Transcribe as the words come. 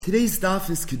Today's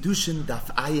daf is Kiddushin daf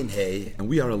Ayin Hey, and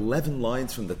we are 11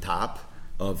 lines from the top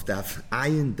of daf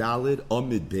Ayin Dalid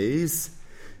Amid Beis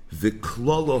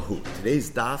V'Klolahu. Today's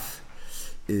daf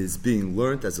is being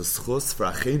learned as a schus for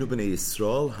Achenu B'nei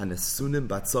Yisrael Hanesunim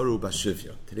Batzaru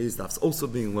B'Shivya. Today's daf is also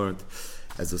being learned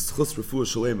as a schus refuah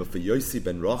shalema for Yossi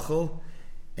ben Rachel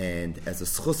and as a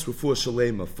schus refuah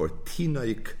shalema for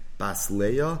Tinaik Bas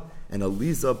Leah and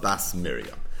Eliza Bas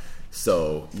Miriam.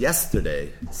 So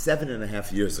yesterday,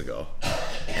 7.5 years ago,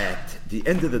 at the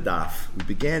end of the daf, we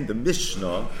began the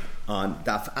Mishnah on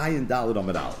daf Ayin Daled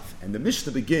Amud Aleph. And the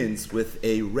Mishnah begins with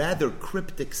a rather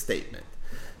cryptic statement.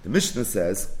 The Mishnah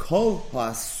says, Kol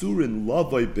ha'asurin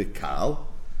lavoi bikal,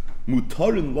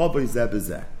 mutarin lavoi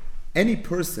zebezeh. Any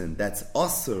person that's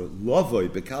asur lavoi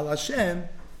bikal Hashem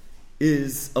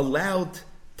is allowed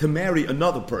to marry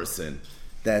another person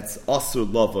that's asur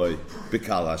lavoi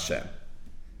bikal Hashem.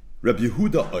 Rabbi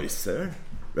Yehuda Oyser.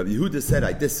 Rabbi Yehuda said,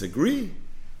 I disagree.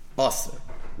 Aser.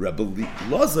 Rabbi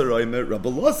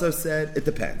Lazar said, it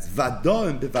depends.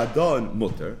 Vadon b'vadon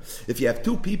mutter. If you have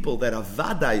two people that are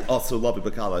vadai aser lavi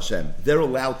b'kal Hashem, they're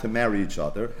allowed to marry each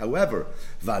other. However,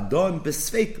 vadon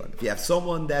b'sveikon. If you have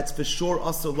someone that's for sure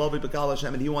aser lavi b'kal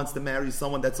Hashem and he wants to marry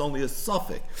someone that's only a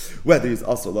suffix, whether he's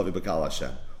aser lavi b'kal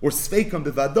Hashem or sveikon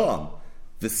b'vadon.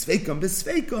 V'sveikon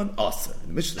aser.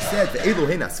 The Mishnah said, "Ve'elu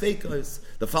heina sveikos."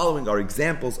 The following are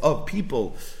examples of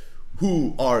people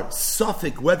who are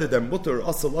suffix, whether they're mutter or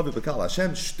aser lavi b'kal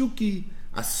Hashem, shtuki,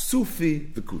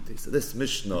 asufi, v'kute. So this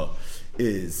Mishnah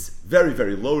is very,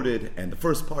 very loaded, and the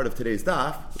first part of today's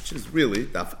daf, which is really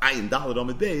daf Ayin Daled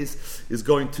Amud Beis, is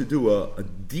going to do a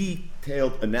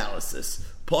detailed analysis.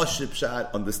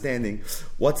 Pashut understanding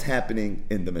what's happening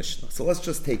in the Mishnah. So let's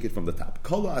just take it from the top.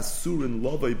 Kol asurin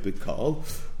lavoi b'kal,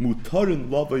 mutarin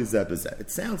lavoi zebezeh.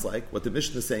 It sounds like what the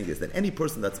Mishnah is saying is that any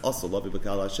person that's also lavoi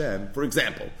b'kal Hashem, for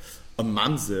example, a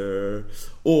mamzer,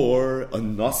 or a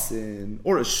nasin,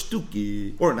 or a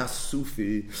shtuki, or an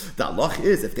asufi, the halach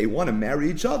is, if they want to marry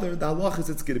each other, the halach is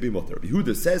it's going to be mutar.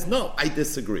 Yehuda says, no, I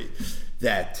disagree.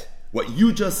 That what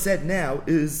you just said now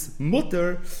is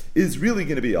mutter is really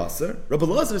going to be aser. Rabbi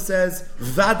Lazar says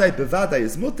vadai bevadai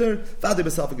is mutter, vadai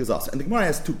besafik is aser. And the Gemara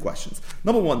has two questions.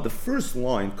 Number one, the first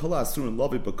line, kol asurin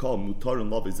lavi bakal mutar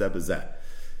and lavi zebezeh.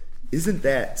 Isn't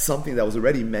that something that was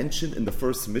already mentioned in the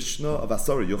first Mishnah of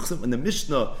Asara Yuchsin? When the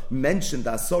Mishnah mentioned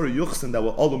the Asara Yuchsin that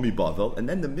were Olumi Bavel, and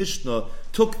then the Mishnah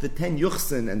took the 10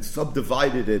 Yuchsin and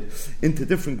subdivided it into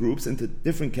different groups, into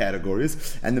different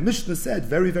categories, and the Mishnah said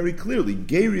very, very clearly,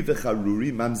 Geri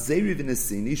v'charuri, mamzeri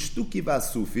v'nesini, shtuki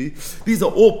v'asufi, these are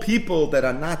all people that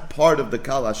are not part of the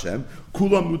Kal Hashem,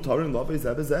 Kulam mutarin lavei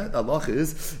zebezeh. Allah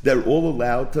is they're all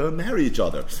allowed to marry each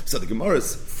other. So the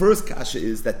Gemara's first kasha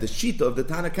is that the shita of the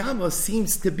Tanakama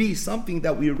seems to be something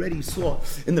that we already saw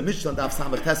in the Mishnah Daf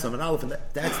Samach Tesam and Aleph, and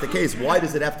that's the case. Why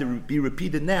does it have to be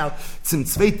repeated now? Tzim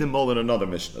Tzveitim Mol in another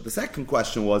Mishnah. The second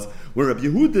question was, where Rabbi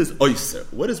Yehuda is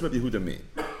Oyser, what does Rabbi Yehuda mean?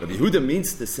 Rabbi Yehuda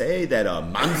means to say that a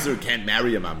mamzer can't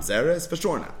marry a mamzeres? For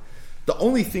sure not. The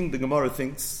only thing the Gemara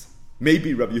thinks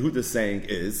maybe Rabbi Yehuda is saying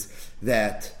is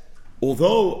that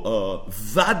although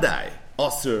vadai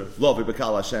aser lavi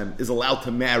b'kal Hashem is allowed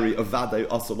to marry a vadai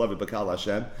aser lavi b'kal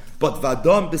Hashem, but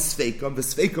vadam b'sveikon,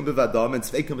 v'sveikon b'vadam, and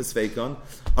sveikon b'sveikon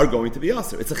are going to be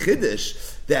aser. It's a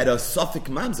chiddush that a suffix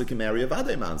mamzer can marry a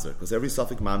vadai mamzer, because every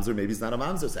suffix mamzer maybe is not a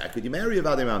mamzer, so how could you marry a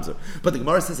vadai mamzer? But the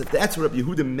Gemara says if that's what Rabbi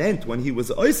Yehuda meant when he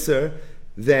was oiser,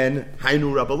 then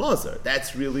Hainu Rabbi Lazar.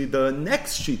 That's really the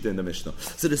next sheet in the Mishnah.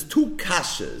 So there's two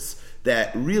kashas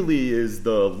that really is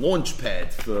the launch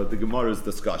pad for the Gemara's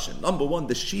discussion. Number one,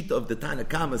 the sheet of the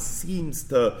Tanakama seems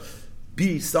to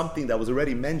be something that was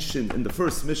already mentioned in the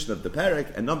first Mishnah of the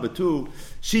Perek. And number two,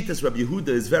 Shitas Rabbi Yehuda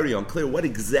is very unclear. What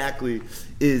exactly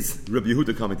is Rabbi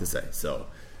Yehuda coming to say? So,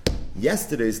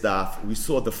 yesterday's daf, we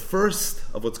saw the first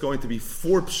of what's going to be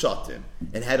 4 pshatim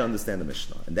and how to understand the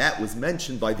Mishnah. And that was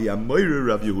mentioned by the Amoyer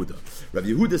Rabbi Yehuda. Rabbi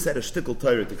Yehuda said a shtickle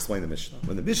Torah to explain the Mishnah.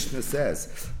 When the Mishnah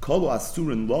says, Kol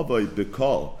asurin lavoi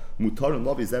b'kal, mutarin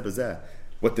lavi zebezeh,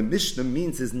 what the Mishnah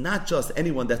means is not just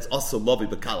anyone that's also lavi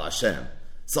b'kal Hashem,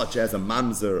 such as a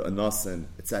mamzer, a nasan,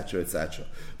 etc., etc.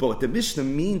 But what the Mishnah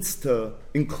means to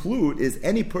include is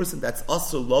any person that's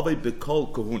also lavi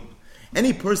b'kal kohun.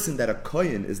 Any person that a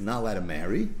kohen is not allowed to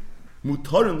marry,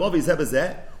 mutar and lavi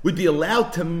zebezeh, would be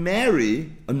allowed to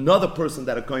marry another person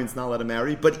that a kohen is not allowed to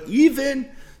marry, but even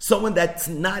someone that's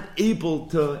not able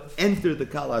to enter the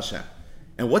Kal Hashem.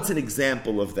 And what's an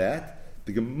example of that?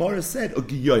 The Gemara said a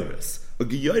giyoris. A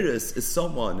giyoris is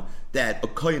someone that a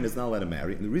kohen is not allowed to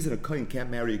marry, and the reason a kohen can't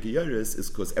marry a giyoris is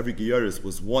because every giyoris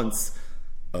was once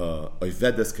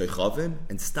oivedes koichavim,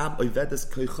 and stam oivedes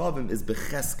koichavim is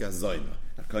becheska zoyna.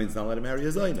 Kohen's not allowed to marry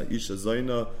a Zayna. Isha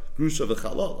Zayna, Grusha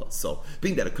v'chalala. So,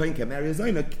 being that a Kohen can't marry a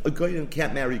Zayna, a Kohen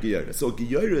can't marry Geyeris. So,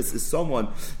 Geyeris is someone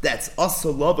that's Asa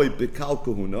Lavai B'Kal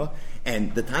Kahuna,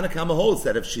 and the Tanna Kama holds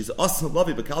that if she's Asa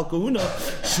Lavai B'Kal Kahuna,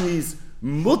 she's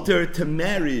mutter to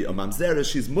marry a mamzera,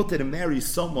 she's mutter to marry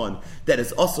someone that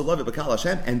is also loved by Kahal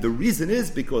Hashem, and the reason is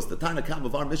because the Tanna Kam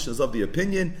of our mission is of the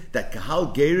opinion that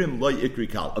Kahal Gerim loy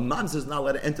ikri Kal. A mamzer is not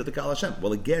allowed to enter the Kahal Hashem.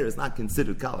 Well, a ger is not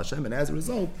considered Kahal Hashem, and as a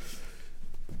result,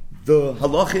 the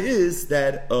halacha is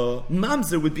that a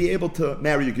mamzer would be able to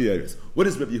marry a geyeris. What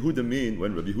does Rabbi Yehuda mean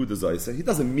when Rabbi Yehuda Zayse? He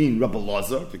doesn't mean Rabbi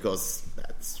Lazar, because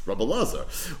that's Rabbi Lazar.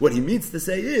 What he means to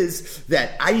say is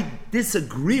that I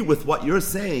disagree with what you're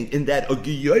saying in that a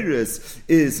geyeris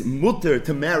is mutter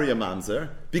to marry a mamzer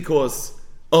because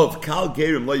of Kal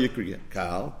Gerim Lo Yikri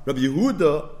Kal. Rabbi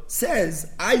Yehuda says,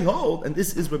 I hold, and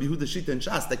this is Rabbi Yehuda Shita and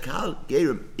Shas, that Kahal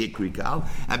Gerim Ikri Kal,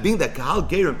 and being that Kahal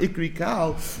Gerim Ikri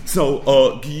Kal, so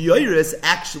Geyeris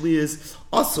actually is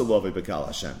also Lovei B'Kal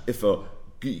Hashem. If a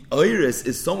Geyeris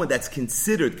is someone that's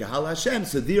considered Kahal Hashem,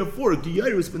 so therefore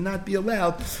Geyeris would not be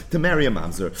allowed to marry a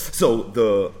mamzer. So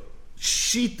the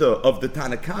Shita of the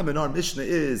Tanna Kam in our Mishnah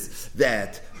is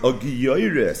that a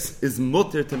Geyeris is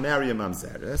mutter to marry a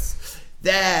mamzeres.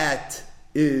 That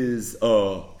is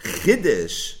a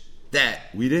chiddush that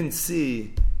we didn't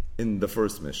see in the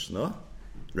first Mishnah.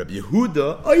 Rabbi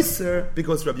Yehuda oiser,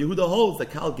 because Rabbi Yehuda holds that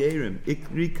Kal Gerim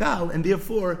Ikri Kal, and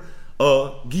therefore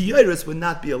a Geyeris would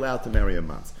not be allowed to marry a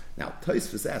mamzer. Now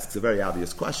Tosfos asks a very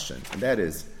obvious question, and that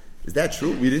is that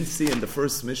true? We didn't see in the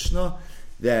first Mishnah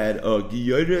that a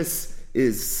Geyeris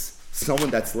is someone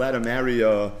that's allowed to marry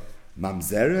a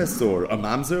mamzeres or a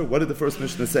mamzer? What did the first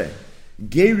Mishnah say?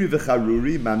 Geri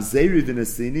v'charuri, mamzeri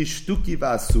v'nesini, shtuki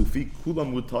v'asufi,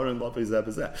 kulam mutarin lafei zeh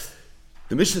b'zeh.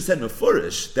 The Mishnah said in a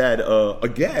furish that a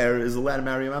ger is allowed to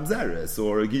marry a mamzeres,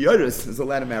 or a geyeris is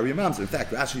allowed to marry a mamzer. In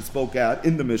fact, Rashi spoke out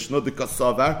in the Mishnah, the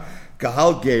kasavar,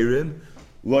 kahal gerim,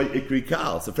 loy ikri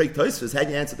kal. So, Freik Tosfos, how do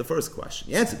you answer the first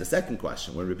question? You answer the second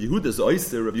question. When Rabbi Yehuda is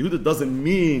oyster, Rabbi Yehuda doesn't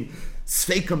mean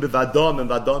sfeikam b'vadam and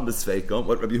vadam b'sfeikam.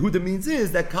 What Rabbi Yehuda means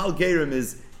is that kal gerim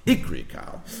is Ikri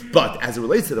Kal. But as it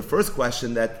relates to the first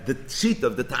question, that the sheet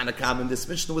of the Tanna Kam in this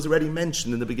Mishnah was already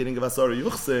mentioned in the beginning of Asara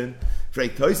Yuchsin,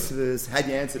 Freik Tosfos, how do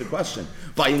you answer the question?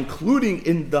 By including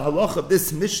in the halach of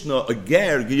this Mishnah a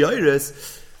ger,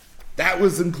 geyeris, that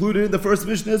was included in the first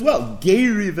Mishnah as well.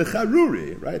 Geri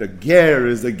v'charuri, right? A ger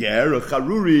is a ger, a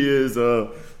charuri is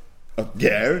a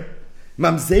ger.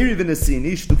 Mamzeri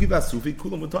v'nesini, shtuki v'asufi,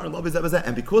 kulam mutar and lovei zeh b'zeh.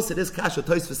 And because it is kasha,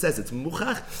 Tosfos says it's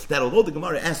muchach, that although the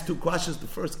Gemara asked two questions, the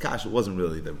first kasha wasn't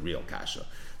really the real kasha.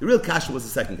 The real kasha was the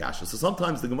second kasha. So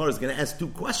sometimes the Gemara is going to ask two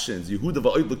questions, Yehuda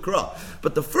v'oid l'kra.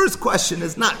 But the first question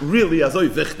is not really azoi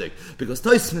vichtig, because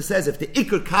Tosfos says if the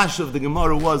ikar kasha of the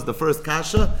Gemara was the first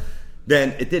kasha,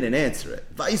 then it didn't answer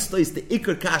it. Va'islois, the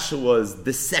ikar kasha was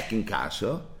the second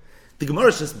kasha. The Gemara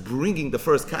is just bringing the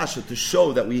first kasha to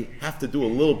show that we have to do a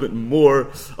little bit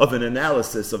more of an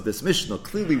analysis of this Mishnah.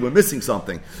 Clearly we're missing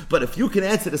something. But if you can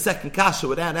answer the second kasha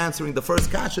without answering the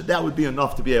first kasha, that would be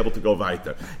enough to be able to go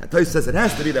weiter. And Tosfos says it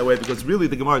has to be that way because really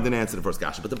the Gemara didn't answer the first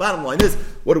kasha. But the bottom line is,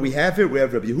 what do we have here? We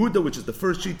have Rabbi Yehuda, which is the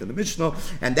first sheet in the Mishnah,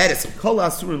 and that is Kol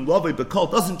Asurin Lavei B'Kol.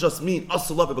 Doesn't just mean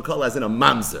Asur Lavei B'Kol as in a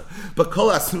mamzer. But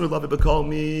Kol Asurin Lavei B'Kol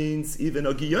means even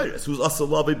a Geyeris, who's Asur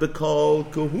Lavei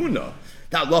B'Kol Kahuna.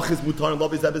 That loch is mutar and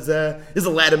lovei zeh b'zeh, is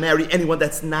allowed to marry anyone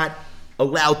that's not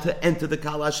allowed to enter the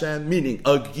Kal Hashem, meaning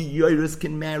a geyeris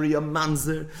can marry a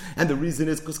mamzer, and the reason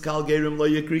is because Kal Gerim lo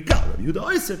yikri Kal. Rabbi Yehuda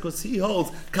Oiser, because he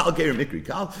holds Kal Gerim ikri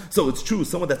Kal. So it's true,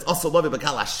 someone that's also lovei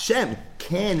b'Kal Hashem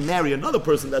can marry another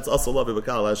person that's also lovei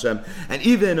b'Kal Hashem, and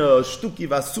even a shtuki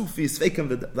v'asufi sveikim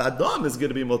v'adam is going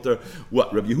to be mutar.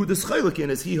 What Rabbi Yehuda's chaylik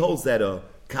is he holds that a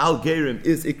Kal Gerim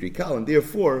is ikri Kal, and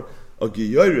therefore a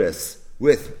geyeris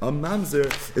with a mamzer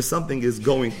is something is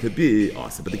going to be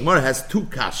awesome. But the Gemara has two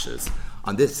kashas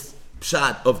on this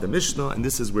pshat of the Mishnah, and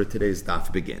this is where today's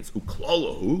daf begins.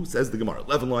 Uklolahu, says the Gemara,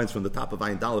 11 lines from the top of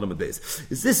Ayin Daled Amud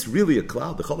Beis. Is this really a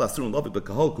cloud? The Chol Asurun Lavei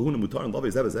B'Kahal Kahuna Mutar and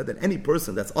Lavei Zeh B'zeh, that any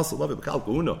person that's also Lavei B'Kahal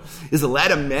Kahuna is allowed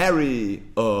to marry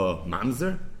a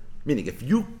mamzer? Meaning, if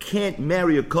you can't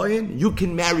marry a kohen, you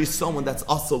can marry someone that's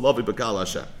also Lavei B'Kahal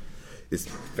Hashem. It's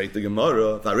faith the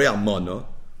Gemara, Varei Almana,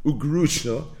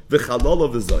 Ugrusha,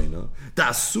 v'chalala v'zayna,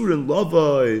 da'asurin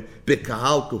lavai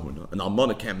b'kahal kahuna. An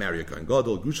almana can't marry a kohen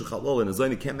gadol, grusha chalala, and a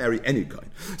zayna can't marry any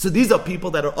kohen. So these are people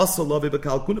that are also lavai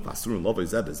b'kahal kahuna, da'asurin lavai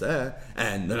zeh b'zeh,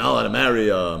 and they're not allowed to marry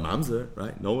a mamzer,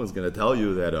 right? No one's going to tell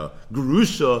you that a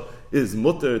grusha is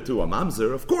mutter to a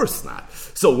mamzer. Of course not.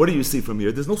 So what do you see from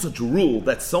here? There's no such rule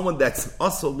that someone that's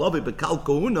also lavai b'kahal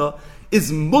kahuna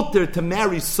is mutter to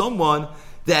marry someone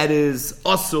that is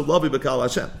asur lavi b'kal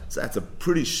Hashem. So that's a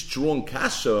pretty strong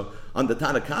kasha on the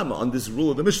Tana Kama, on this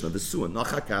rule of the Mishnah, the Suah,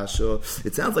 Nacha Kasha.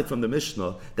 It sounds like from the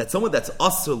Mishnah that someone that's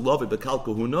asur lavi b'kal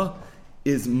kahuna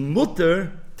is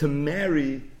mutter to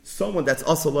marry someone that's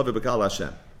asur lavi b'kal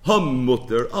Hashem.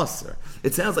 Ha-mutter asur.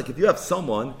 It sounds like if you have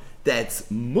someone that's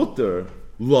mutter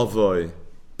lavi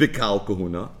b'kal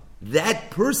kahuna, that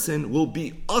person will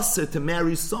be asur to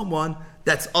marry someone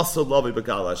that's asur lavi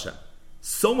b'kal Hashem.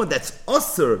 Someone that's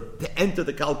asur to enter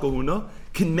the kal kahuna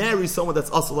can marry someone that's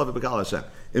asur lavi b'kal Hashem,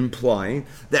 implying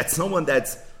that someone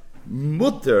that's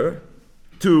mutter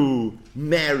to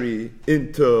marry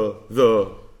into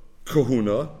the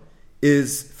kahuna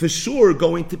is for sure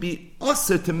going to be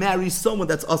asur to marry someone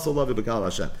that's asur lavi b'kal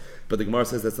Hashem. But the Gemara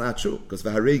says that's not true, because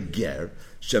v'harei ger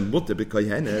shem mutter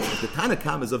b'kohenes, the Tana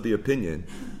Kama is of the opinion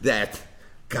that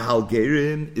kahal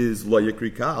gerim is lo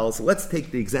yikri kahal. So let's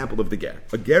take the example of the ger.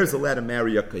 A ger is allowed to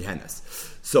marry a kohenes.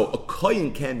 So a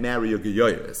kohen can't marry a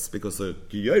geyoris, because a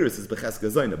geyoris is b'ches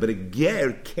gazayna, but a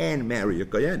ger can marry a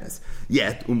kohenes.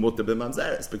 Yet umutter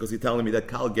b'mamzeres, because you're telling me that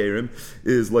kahal gerim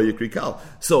is lo yikri kahal.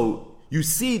 So you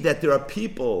see that there are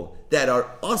people that are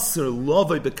asur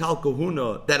lavai b'kal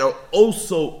kahuna that are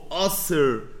also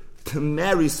asur to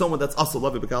marry someone that's asur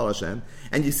lavai b'kal Hashem,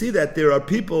 and you see that there are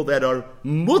people that are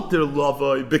mutter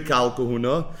lavai b'kal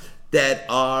kahuna that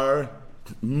are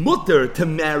mutter to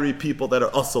marry people that are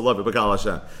asur lavai b'kal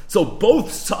Hashem. So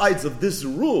both sides of this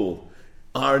rule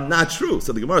are not true.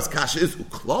 So the Gemara's kasha is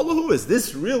uklalahu. Is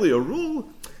this really a rule?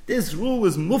 This rule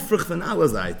is mufrich von aller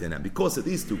Seiten, and because of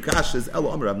these two kashas, Elo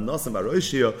Amar Rav Nosson bar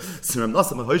Hoshia, so Rav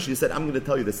Nosson bar Hoshia said, I'm going to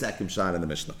tell you the second pshat in the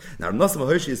Mishnah. Now Rav Nosson bar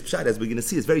Hoshia's pshat, as we're going to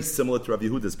see, is very similar to Rav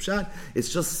Yehuda's pshat.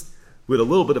 It's just with a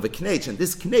little bit of a knetch, and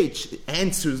this knetch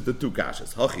answers the two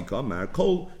kashas. Hachi kamar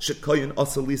kol shekoyin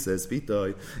asalisa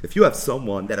esvitoi. If you have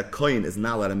someone that a koyin is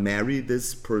not allowed to marry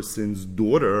this person's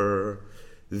daughter,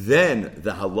 then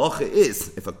the halacha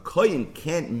is, if a koyin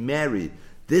can't marry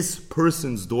this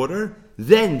person's daughter,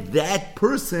 then that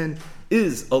person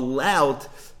is allowed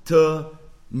to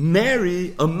marry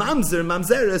a mamzer.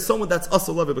 Mamzer is someone that's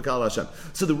asur lavi b'kal Hashem.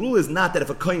 So the rule is not that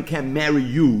if a kohen can't marry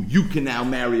you, you can now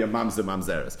marry a mamzer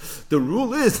mamzeres. The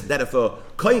rule is that if a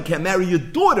kohen can't marry your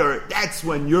daughter, that's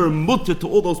when you're mutter to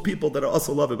all those people that are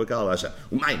asur lavi b'kal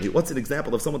Hashem. What's an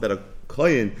example of someone that a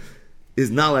kohen is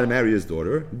not allowed to marry his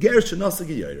daughter? Ger shenasa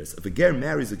geyoris. If a ger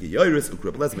marries a geyoris,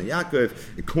 Rabbi Eliezer ben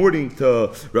Yaakov, according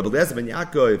to Rabbi Eliezer ben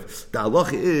Yaakov, the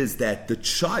halacha is that the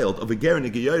child of a ger and a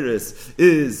geyoris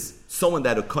is someone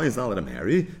that a kohen is not allowed to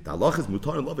marry. The halacha is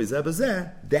mutar and lovei zeh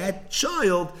b'zeh. That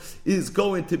child is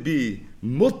going to be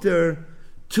mutar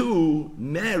to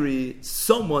marry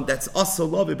someone that's asur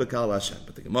lavi b'kal Hashem.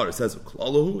 But the Gemara says,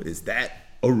 "Klalahu, is that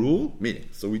a rule?" Meaning,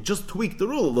 so we just tweaked the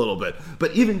rule a little bit.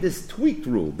 But even this tweaked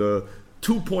rule, the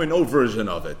 2.0 version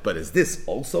of it, but is this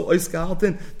also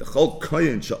oiskalten? The chol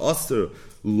kohen she'asur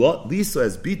lisa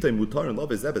as bitay mutar and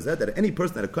love is that any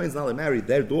person that a kohen is not allowed to marry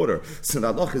their daughter, so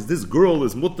the halach is this girl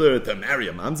is mutar to marry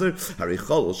a mamzer. Hari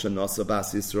cholol shenasa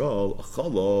bas Yisrael, a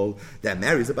cholol that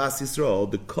marries a bas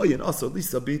Yisrael, the kohen asur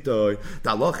lisa bitay. The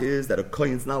halach is that a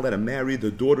kohen is not allowed to marry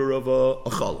the daughter of a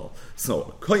cholol. So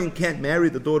a kohen can't marry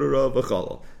the daughter of a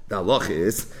cholol. The halach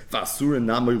is vasur and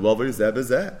namoy lover is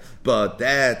but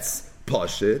that's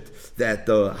pashit, that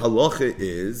the halacha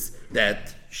is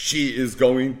that she is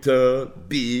going to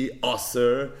be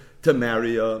asur to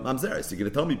marry a mamzer. So you're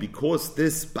going to tell me because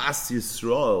this bas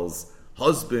Yisrael's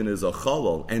husband is a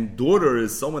chalal and daughter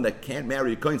is someone that can't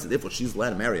marry a kohen, so therefore she's allowed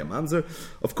to marry a mamzer?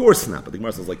 Of course not. But the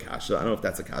Gemara says like kasha. I don't know if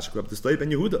that's a kasha. Rabbi Tzloi ben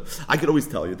Yehuda. I could always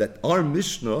tell you that our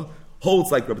Mishnah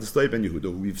holds like Rabbi Tzloi ben Yehuda,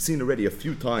 who we've seen already a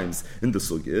few times in the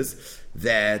sugyas,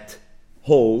 that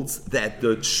holds that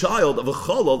the child of a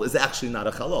chalal is actually not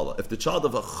a chalala. If the child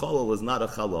of a chalal is not a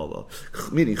chalala,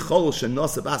 meaning chalal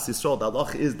shenasa bas Yisrael, the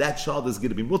halach is that child is going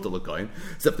to be mutar l'kohen.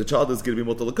 So if the child is going to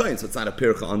be mutar l'kohen, so it's not a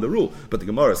pircha on the rule. But the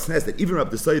Gemara says that even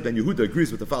Rabbi Tzloi ben Yehuda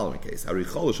agrees with the following case: Hari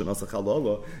chalal shenasa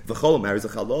chalala. If a chalal marries a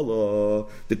chalala,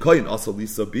 the kohen also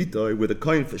lisa bitoy, where the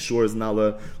kohen for sure is not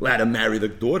allowed to marry the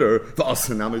daughter. And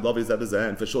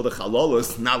for sure the chalala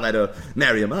is not allowed to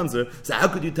marry a mamzer. So how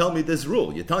could you tell me this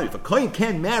rule? You're telling me if a kohen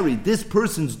can't marry this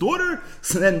person's daughter,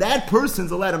 so then that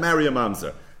person's allowed to marry a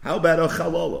mamzer. How about a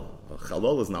chalala? A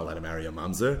chalala is not allowed to marry a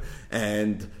mamzer,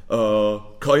 and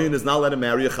kohen is not allowed to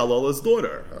marry a chalala's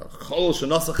daughter. Chalal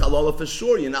shenasa chalala for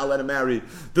sure, you're not allowed to marry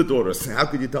the daughter. So how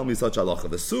could you tell me such halacha?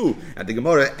 The Su and the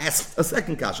Gemara asked a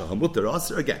second kasha, hamutar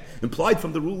aser again. Implied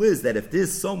from the rule is that if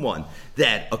there's someone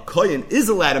that a kohen is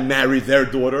allowed to marry their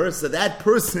daughter, so that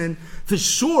person for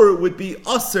sure would be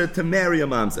aser to marry a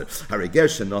mamzer. Hare ger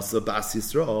shenasa bas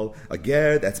Yisrael, a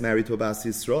ger that's married to a bas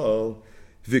Yisrael.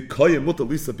 A kohen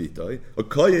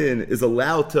is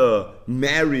allowed to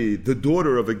marry the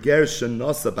daughter of a ger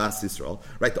shenasa bas Yisrael.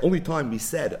 Right? The only time we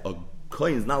said a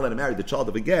kohen is not allowed to marry the child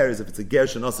of a ger is if it's a ger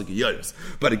shenasa geyeres.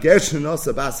 But a ger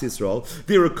shenasa bas Yisrael,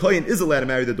 there a kohen is allowed to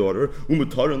marry the daughter.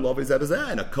 Umutar and love is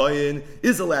and a kohen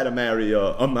is allowed to marry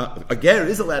a ger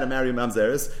is allowed to marry a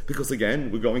mamzeres because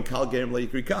again we're going kal gerim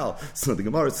leikri kal. So the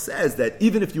Gemara says that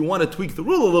even if you want to tweak the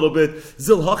rule a little bit,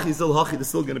 zilhachi, there's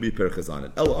still going to be perches on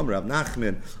it. El Amar Rav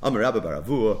Nachman, Amar Rabba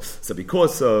Baravua. So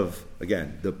because of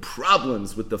again the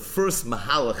problems with the first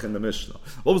mahalach in the Mishnah,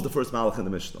 what was the first mahalach in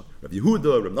the Mishnah? Rav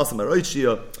Yehuda, Rav Nasa Maroichia.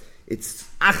 It's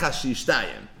achashi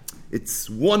shtayim. It's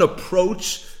one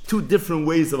approach, two different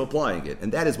ways of applying it,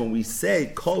 and that is when we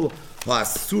say kol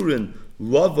ha'asurin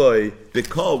lavai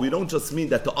bekal, we don't just mean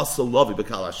that the asal lavai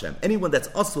bekal Hashem. Anyone that's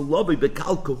asal lavai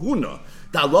bekal kahuna,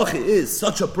 the halacha is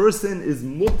such a person is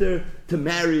mutter to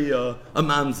marry a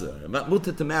mamzer,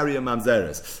 mutter to marry a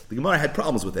mamzeres. The Gemara had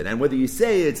problems with it, and whether you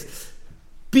say it's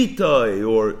Pitoi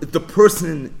or the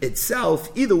person itself,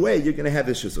 either way, you're going to have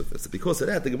issues with this. Because of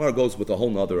that, the Gemara goes with a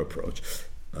whole other approach,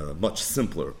 a much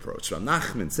simpler approach. Rav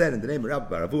Nachman said in the name of Rabbi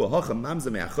Baravua, "Hacha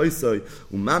mamzer me'achoisoi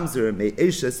u'mamzer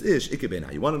me'eshes ish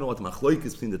ikebena." You want to know what the machloik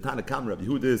is between the Tanakh and Rabbi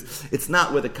Yehuda is? It's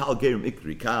not whether kal gerim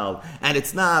ikri kal, and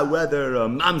it's not whether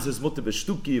mamzer is mutter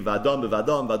b'shtuki v'adam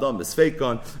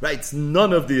b'sfeikon. Right? It's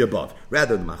none of the above.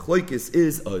 Rather, the machloik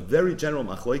is a very general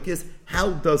machloik.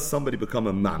 How does somebody become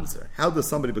a mamzer? How does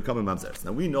somebody become a mamzer?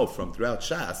 Now we know from throughout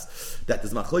Shas that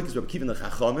there's machlokes Rabbi Kiva and the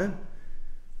Chachamim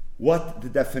what the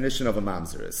definition of a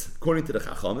mamzer is. According to the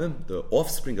Chachamim, the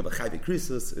offspring of a chayve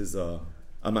krisis is a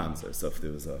mamzer. So if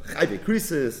there was a chayve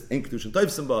krisis, in Kiddushin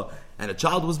Toivsimba, and a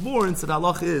child was born, so the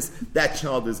halach is that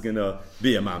child is going to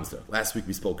be a mamzer. Last week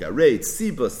we spoke about Reid,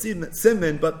 Siba,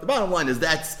 Simon, but the bottom line is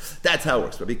that's how it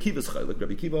works. Rabbi Kiva's chaylik.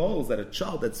 Rabbi Kiva holds that a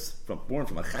child that's born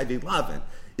from a chayve lavin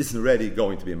isn't already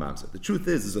going to be a mamzer. The truth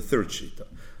is a third shita.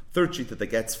 Third shita that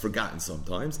gets forgotten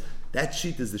sometimes. That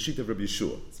sheet is the sheet of Rabbi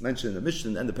Yeshua. It's mentioned in the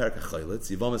Mishnah and the Perek HaChaylitz,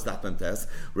 Yivamas Dachmem Tes.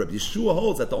 Rabbi Yeshua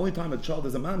holds that the only time a child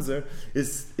is a mamzer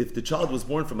is if the child was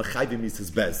born from a chayve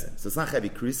misas bezin. So it's not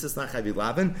chayve krisis, it's not chayve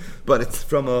lavin, but it's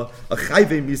from a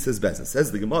chayve misas bezin.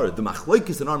 Says the Gemara, the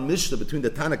machloikis in our Mishnah between the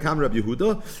Tanakh and Rabbi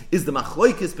Yehuda is the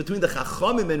machloikis between the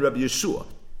Chachamim and Rabbi Yeshua.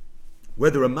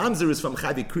 Whether a mamzer is from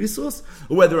chayve krisos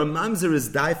or whether a mamzer is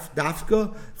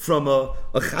dafka from a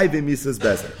chayve misas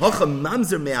bezin. Hacha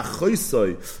mamzer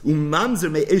me'achoisoi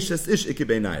u'mamzer me'eshes ish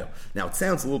ikibeinayo. Now it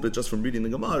sounds a little bit just from reading the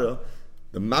Gemara,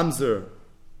 the mamzer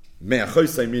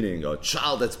me'achoisoi meaning a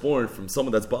child that's born from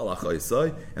someone that's baal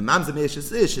achoisoi, and mamzer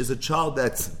me'eshes ish is a child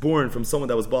that's born from someone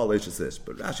that was baal eshes ish.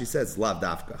 But Rashi says lav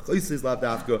dafka. Achoisoi is lav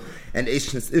dafka, and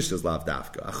eshes ish is lav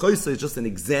dafka. Achoisoi is just an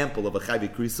example of a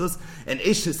chayve krisos, and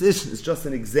eshes ish is just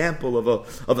an example of a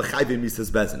chayve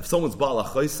misas bezin. If someone's baal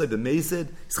achoisoi b'mezid,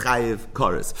 is chayiv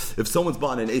kares. If someone's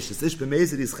born in eshes ish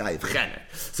b'mezid, is chayiv chener.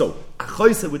 So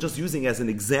achoisoi we're just using as an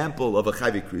example of a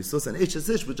chayve krisos, and eshes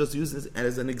ish we're just using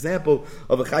as an example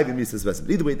of a chayve misas bezin.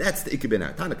 Either way, that's the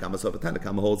ikibena. Tanakama, so if a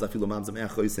Tanakama holds afilu mamzer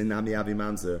me'achoisoi nami avi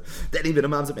mamzer, that even a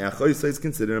mamzer me'achoisoi is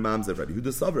considered a mamzer. Rabbi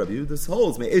Yehuda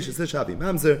holds me'eshes ish avi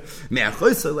mamzer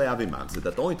me'achoisoi le'avi mamzer.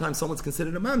 That the only time someone's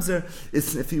considered a mamzer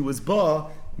is if he was ba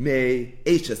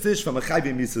me'eshes ish from a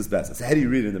chayve misas bezin. So how do you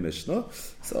read in the Mishnah?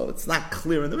 So it's not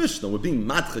clear in the Mishnah. We're being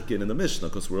madchakin in the Mishnah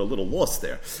because we're a little lost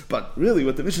there. But really,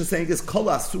 what the Mishnah is saying is kol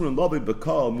asurin lavi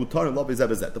bekal mutarin lavi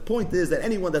zebezet. The point is that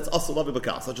anyone that's also lavi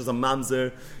bekal, such as a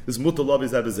mamzer, is mutar lavi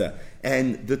zebezet.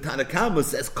 And the Tanakama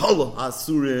says kol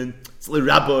asurin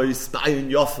rabbi spayin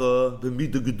yafa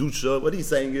b'mida gedusha. What he's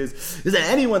saying is that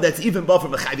anyone that's even above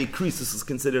from a chayve krisis is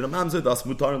considered a mamzer. That's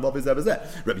mutarin lavi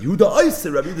zebezet. Rabbi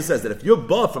Yehuda says that if you're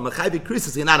above from a chayve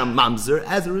krisis, you're not a mamzer.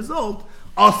 As a result,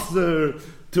 asur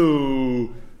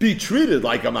to be treated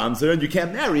like a mamzer, and you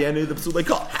can't marry any of the psulei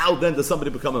kol. How then does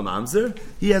somebody become a mamzer?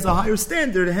 He has a higher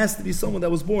standard. It has to be someone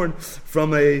that was born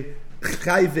from a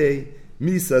chayve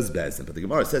misas bezin. But the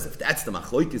Gemara says if that's the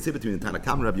machloikis here between the Tanakh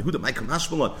and Rabbi Yehuda, Michael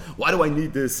Mashmalon, why do I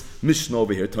need this Mishnah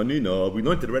over here? Tanina, we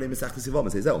learned it already. Misachlis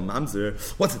Yivam says, "Oh, mamzer.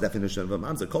 What's the definition of a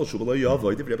mamzer? Kol shubalo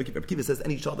yavo." Rabbi Kiva says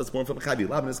any child that's born from a chayve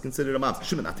lavin is considered a mamzer.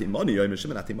 Shimon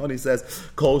Atimoni says,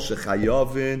 "Kol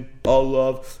shechayavin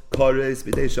olav kares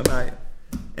b'dei shamayim."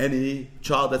 Any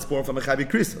child that's born from a chayve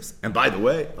krisos. And by the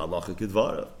way, Allah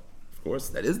kidvara. Of course,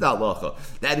 that is the halacha.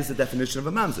 That is the definition of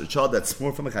a mamzer, a child that's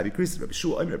born from a chayve krisis.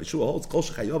 Rabbi Shua holds kol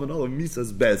shechayav and all of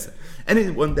misas bezin.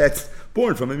 Anyone that's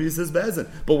born from a misas bezin.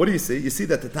 But what do you see? You see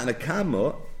that the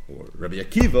Tanakama or Rabbi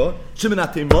Akiva, Shimon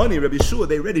Atimoni, Rabbi Shua,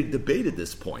 they already debated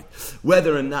this point,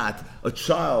 whether or not a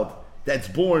child that's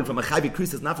born from a chayvi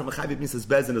krisis, not from a chayvi mises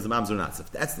bezin as a mamzer natzif.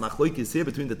 That's the machlokes here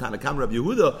between the Tanakam Rabbi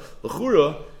Yehuda,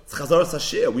 l'chura, it's chazar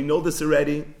sashir. We know this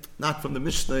already, not from the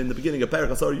Mishnah in the beginning of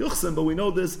Perek Asar Yuchsim, but we know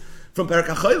this from Perek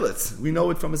HaChoylitz. We know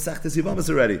it from Masechtas Yivamas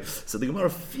already. So the Gemara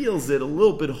feels it a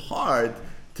little bit hard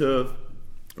to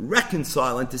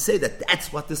reconcile and to say that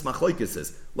that's what this machlokes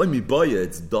is. Let me buy it,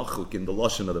 it's dachuk in the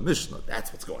lashon of the Mishnah.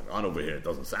 That's what's going on over here. It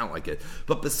doesn't sound like it.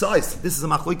 But besides, this is a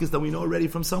machlokes that we know already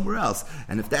from somewhere else.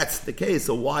 And if that's the case,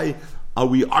 so why are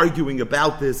we arguing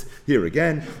about this here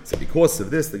again? So because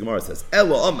of this, the Gemara says,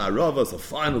 Elo Amar Rava. So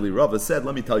finally Rava said,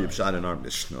 let me tell you pshat in our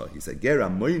Mishnah. He said, Ger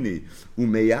Amoini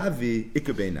Umeyavi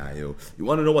Ikabeinayu. You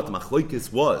want to know what the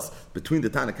machlokes was between the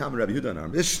Tanakam and Rabbi Yehuda and our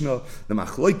Mishnah? The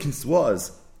machlokes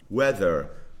was whether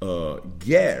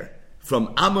ger from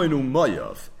Amonu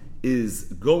Moyav is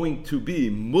going to be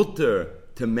mutter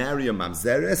to marry a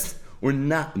mamzeres or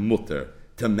not mutter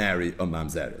to marry a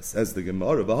mamzeres. As the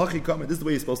Gemara, this is the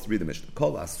way you're supposed to read the Mishnah.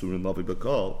 Kol asurin lavi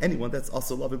b'kol. Anyone that's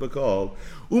also lavi b'kol.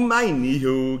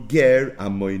 Umaynihu ger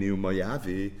amoyni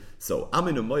umayavi. So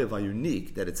Amin and Moyav are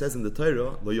unique that it says in the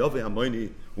Torah lo yove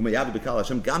amoyni umayavi b'kal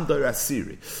Hashem gam doir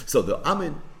asiri. So the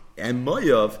Amin and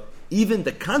Moyav, even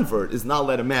the convert is not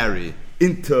allowed to marry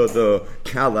into the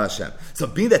Kal Hashem. So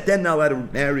being that they're not allowed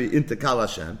to marry into Kal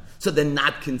Hashem, so they're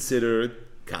not considered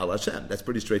Kal Hashem. That's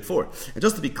pretty straightforward. And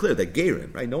just to be clear, the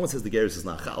Gerim, right? No one says the Geris is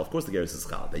not Chal. Of course the Geris is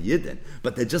Chal. They're Yidden.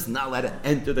 But they're just not allowed to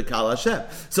enter the Kal Hashem.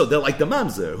 So they're like the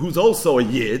Mamzer, who's also a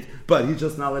Yid, but he's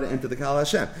just not allowed to enter the Kal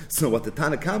Hashem. So what the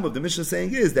Tanakam of the Mishnah is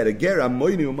saying is that a Ger, a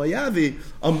Moini, a Mayavi,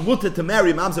 are mutter to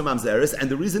marry Mamzer, Mamzeris, and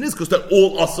the reason is because they're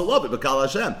all also love it, Kal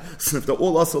Hashem. So if they're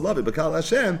all also love it, Kal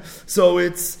Hashem, so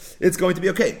it's going to be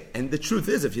okay. And the truth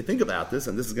is, if you think about this,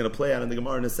 and this is going to play out in the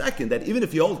Gemara in a second, that even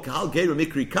if you hold Kal, Ger,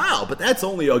 Mikri, Kal, but that's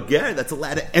only a Ger that's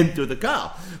allowed to enter the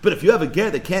Kal. But if you have a Ger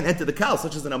that can't enter the Kal,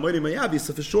 such as an Amoini Mayavi,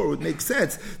 so for sure it would make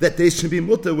sense that they should be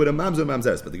mutter with a Mamzer,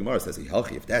 Mamzeris. But the Gemara says,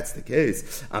 if that's the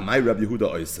case, Amai Rabbi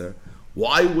Yehuda Oyser,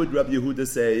 why would Rabbi Yehuda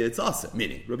say it's Aser?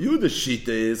 Meaning, Rabbi Yehuda's shita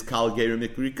is Kal Ger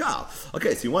Mikri Kal.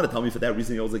 Okay, so you want to tell me for that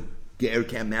reason he holds a Ger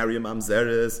can't marry a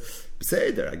Mamzeris? Say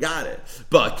there, I got it.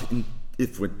 But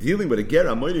if we're dealing with a Ger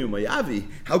Amoini Umayavi,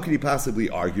 how could he possibly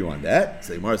argue on that?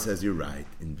 So Gemara says, you're right.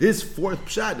 In this fourth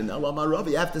pshat, in Elam HaRav,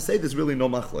 you have to say there's really no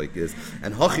machlokes.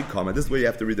 And Hachi Kama, this is where you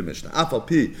have to read the Mishnah. Afal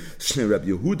Pi, Shne Rabbi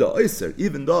Yehuda Oyser,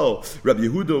 even though Rabbi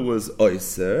Yehuda was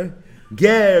Oyser,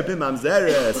 Ger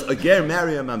b'mamzeres, a Ger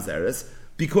marry a mamzeres,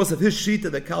 because of his shita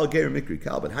that Kal Ger Mikri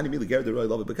Kal, but Hani Mila Ger the Roy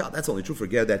love Bakal. That's only true for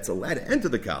Ger that's allowed to enter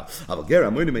the Kal. Aval Ger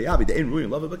Amoini Mayavi they ain't ruin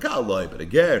love Bakal loy, but a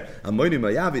Ger Amoini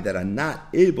Mayavi that are not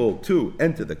able to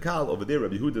enter the Kal, over there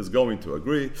Rabbi Yehuda is going to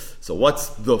agree. So what's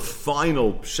the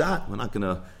final pshat? We're not going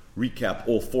to recap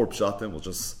all four pshatim. We'll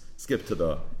just skip to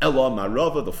the Elam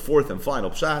Marava, the fourth and final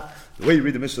pshat. The way you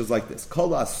read the Mishnah is like this: Kol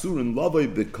asurin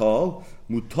lavoi Bakal,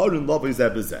 mutarin lavoi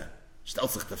zebezeh.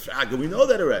 We know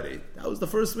that already. That was the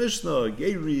first Mishnah.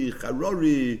 Geiri,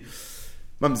 Charori,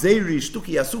 Mamzeri,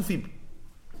 Shtuki, Asufi,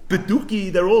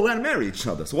 Beduki, they're all allowed to marry each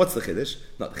other. So what's the Chiddush?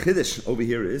 Now the Chiddush over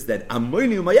here is that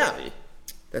Amoini Umayavi,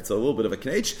 that's a little bit of a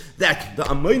knetch, that the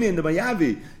Amoini and the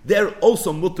Mayavi, they're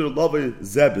also mutter love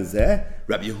zebezeh.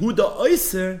 Rabbi Yehuda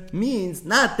Oyser means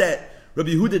not that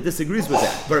Rabbi Yehuda disagrees with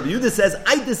that, but Rabbi Yehuda says,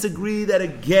 I disagree that a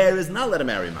Ger is not allowed to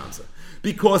marry Mamzer.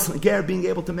 Because a Ger being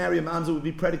able to marry a Mamzer would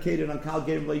be predicated on Kal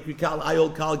Gerim Laikri Kal, I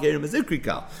hold Kal Gerim as Ikri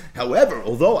Kal. However,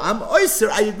 although I'm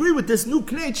Oyser, I agree with this new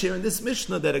knetch here in this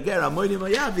Mishnah that a Ger, Amoini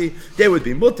Mayavi, they would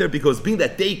be mutter because being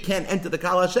that they can't enter the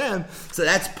Kal Hashem, so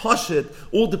that's Pashit,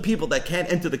 all the people that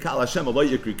can't enter the Kal Hashem,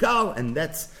 Aloi Ikri Kal, and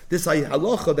that's this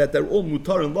halacha that they're all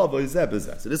mutar and lava is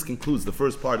zebezeh. So this concludes the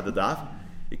first part of the daf.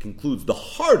 It concludes the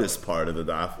hardest part of the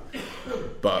daf,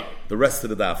 but the rest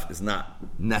of the daf is not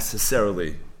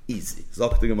necessarily easy.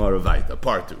 Zok the Gemara Vaita,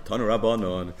 part 2. Tanu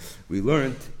Rabbanon. We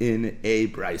learned in a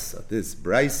brisa. This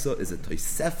brisa is a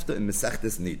toisefta in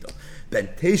Mesechtes Nida. Ben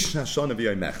Teish Hashana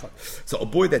v'Yoymechad. So a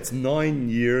boy that's 9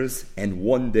 years and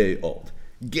 1 day old.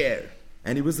 Ger.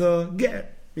 And he was a Ger,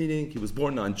 meaning he was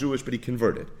born non-Jewish, but he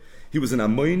converted. He was an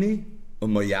Amoini, a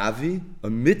Moyavi, a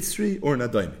Mitzri, or an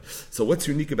Adoimi. So what's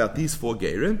unique about these four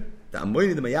Gerim? The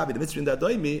Amoini, the Mayavi, the Mitzri, and the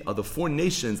Adoimi are the four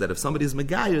nations that if somebody is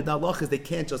Megayir, the halach is they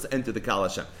can't just enter the Kal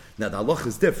Hashem. Now the halach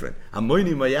is different.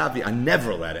 Amoini, Mayavi are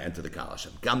never allowed to enter the Kal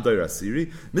Hashem. Gam Doir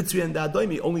Asiri, Mitzri, and the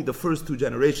Adoimi, only the first two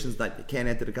generations that they can't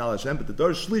enter the Kal Hashem, but the Dor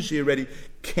Shlishi already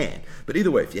can. But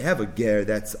either way, if you have a Ger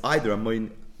that's either Amoini,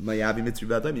 Mayavi, Mitzri,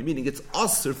 V'Adoimi, meaning it's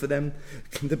usher for them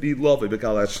to be loved by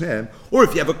Kal Hashem, or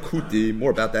if you have a Kuti,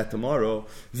 more about that tomorrow,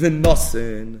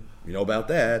 V'Nosin, You know about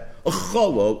that. A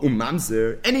cholol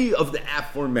umamzer, any of the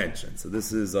aforementioned. So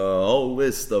this is a whole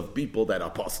list of people that are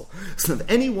apostle. So if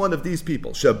any one of these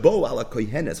people, shabo ala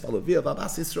kohenes valavia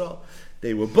v'abas Yisrael,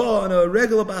 they were born a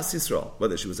regular bas Yisrael.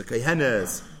 Whether she was a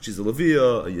kohenes, she's a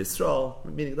levia, a Yisrael,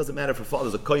 meaning it doesn't matter if her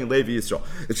father's a kohen, levi, Yisrael.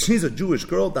 If she's a Jewish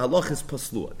girl, the halach is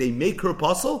paslua. They make her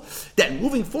apostle, that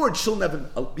moving forward she'll never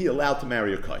be allowed to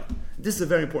marry a kohen. This is a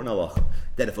very important halacha,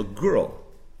 that if a girl,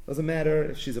 doesn't matter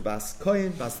if she's a Bas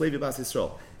Kohen, Bas Levi, Bas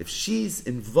Yisrael. If she's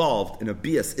involved in a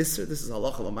Bias Isser, this is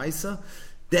halacha l'maisa,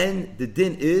 then the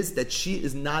din is that she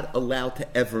is not allowed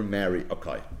to ever marry a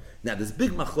Kohen. Now, there's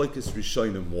big machlokes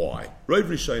Rishonim. Why? Rav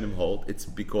Rishonim hold it's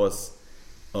because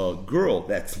a girl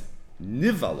that's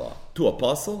nivala to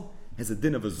apostle has a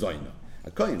din of a zoina. A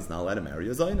kohen is not allowed to marry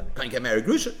a zoina. Kohen can marry a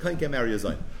grusha. Kohen can marry a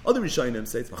zoina. Other Rishonim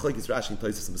say it's machlokes Rashi and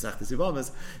Tosfos and Masechtas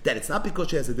Yevamos that it's not because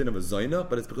she has a din of a zoina,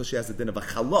 but it's because she has a din of a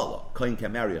chalala. Kohen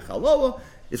can marry a chalala.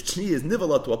 If she is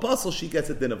nivala to apostle, she gets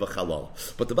a din of a chalala.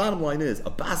 But the bottom line is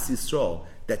a bas Yisrael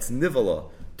that's nivala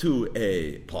to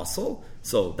a apostle.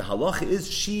 So the halacha is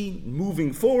she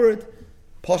moving forward,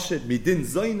 poshet midin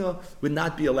zoina, would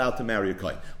not be allowed to marry a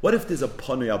kohen. What if there's a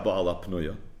panuya ba'ala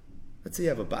panuya? Let's say you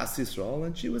have a Bas Yisrael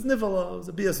and she was nivala, it was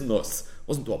a bias nus. It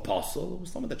wasn't to apostle, it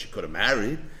was someone that she could have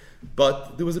married,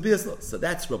 but there was a bias nus. So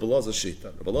that's Rabbi Elazar's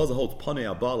shita. Rabbi Elazar holds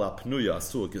panuya ba'ala panuya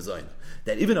asur gezaina.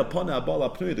 That even a panuya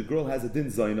ba'ala panuya, the girl has a din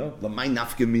zaina, l'may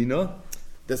nafgemina,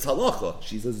 there's halacha.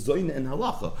 She's a zoina in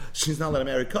halacha. She's not allowed to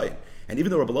marry a kohen. And even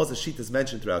though Rabbi Elazar's shita is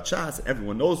mentioned throughout Shas, and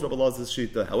everyone knows Rabbi Elazar's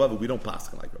shita, however, we don't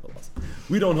pass like Rabbi Elazar.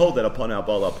 We don't hold that upon our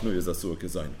bala pnuya is asur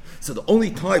k'zayna. So the only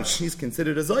time she's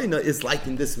considered a zayna is like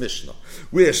in this Mishnah,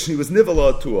 where she was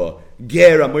nivala to a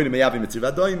ger amoyne meyavi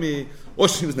mitzvah daimi, or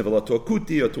she was nivala to a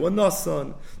kuti, or to a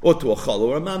nasan, or to a chalo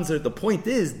or a mamzer. The point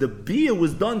is, the bia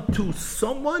was done to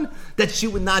someone that she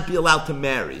would not be allowed to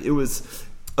marry. It was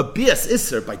a bias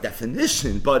isser by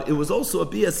definition, but it was also a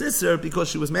bias isser because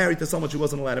she was married to someone she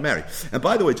wasn't allowed to marry. And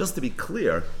by the way, just to be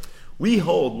clear, we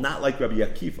hold not like Rabbi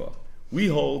Akiva. We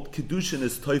hold Kiddushin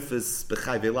is toifus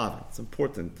b'chai ve'lavin. It's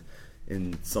important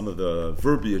in some of the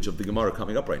verbiage of the Gemara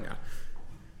coming up right now.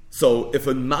 So if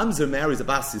a mamzer marries a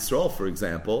Bas Yisrael, for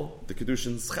example, the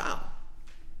Kiddushin is chal.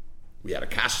 We had a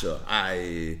kasha.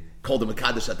 I called him a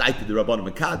kaddish. Adaiti the Rabbanim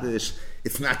a kaddish.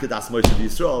 It's not kedas Moshe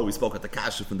Yisrael. We spoke at the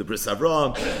kasha from the Bris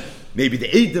Avram. Maybe the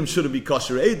Edom shouldn't be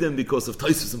kosher Edom because of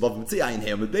Tosfos and Bav Mitzvah and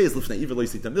Hayam Beis Lifnei Iver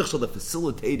Leisi Tamichshel. They're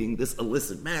facilitating this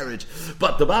illicit marriage.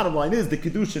 But the bottom line is the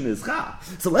Kiddushin is cha.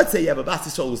 So let's say you have a Bas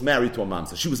Yisrael who was married to a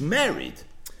mamzer. She was married,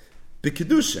 the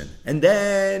Kiddushin, and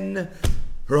then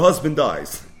her husband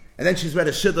dies, and then she's read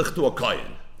a shidduch to a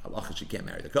kohen. Halacha, she can't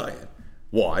marry the kohen.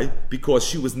 Why? Because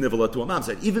she was nivala to a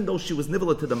mamzer. Even though she was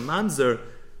nivala to the mamzer,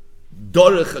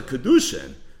 dorech a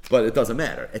kedushin, but it doesn't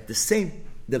matter. At the same,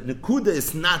 the nekuda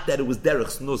is not that it was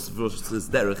derech snus versus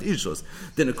derech ishus.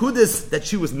 The nekuda is that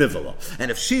she was nivala.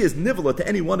 And if she is nivala to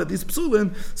any one of these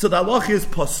psulim, so the halach is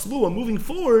paslua. Moving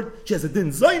forward, she has a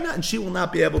din zayna, and she will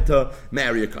not be able to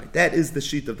marry a kohen. That is the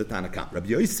sheet of the Tanakam. Rabbi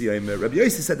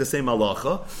Yossi said the same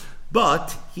halacha,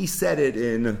 but he said it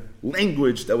in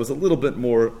language that was a little bit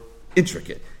more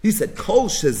intricate. He said, Kol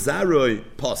shezaroi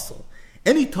pasal.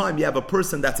 Anytime you have a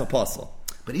person that's apostle,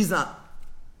 but he's not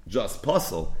just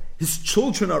pasal, his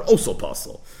children are also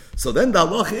pasal. So then the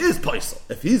halacha is pasal.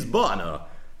 If he's born a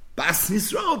Bas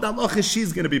Yisrael, the halacha is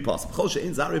she's going to be pasal. Kol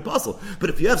she'ein zaroi pasal. But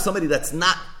if you have somebody that's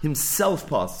not himself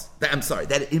pasal,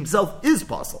 that himself is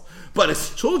pasal, but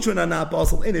his children are not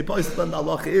pasal, in a pasal, then the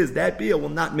halacha is that bia will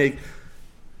not make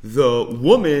the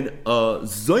woman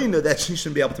zoina that she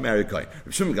shouldn't be able to marry a kohen.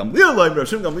 Rav Shimon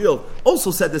Gamliel also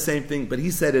said the same thing, but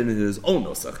he said it in his own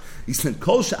nosach. He said,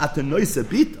 Kol she'ata noisa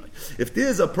bitoy. If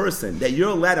there's a person that you're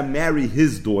allowed to marry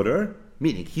his daughter,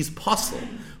 meaning he's pasul,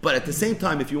 but at the same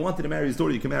time, if you wanted to marry his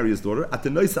daughter, you can marry his daughter. Ata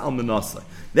noisa al menasa.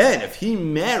 Then, if he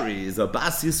marries a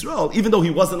Bas Yisrael, even though he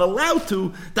wasn't allowed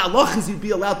to, the halach is he'd be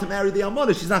allowed to marry the almana.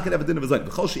 She's not going to have a din of his own.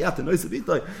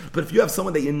 But if you have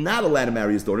someone that you're not allowed to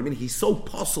marry his daughter, meaning he's so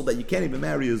pasul that you can't even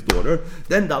marry his daughter,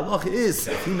 then the halach is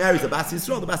if he marries a Bas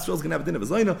Yisrael, the Bas Yisrael is going to have a din of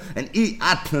his own, and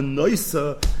ata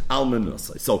noisa al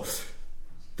menasa. So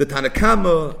the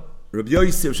Tanakama, Rabbi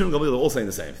Yossi, Rav Shimon Gamliel are all saying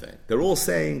the same thing. They're all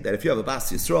saying that if you have a Bas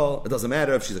Yisrael, it doesn't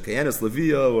matter if she's a Kayanis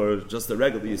Levia or just a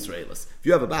regular Yisraelis. If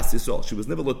you have a Bas Yisrael, she was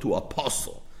nivala to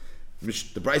apostle. The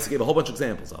Brisa gave a whole bunch of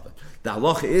examples of it. The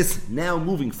halacha is, now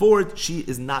moving forward, she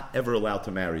is not ever allowed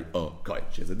to marry a kohen.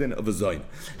 She has a din of a zoyin.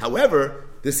 However,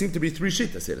 there seem to be three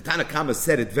shittas here. The Tanakama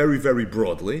said it very, very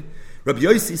broadly. Rabbi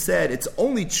Yossi said it's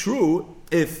only true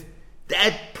if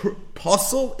that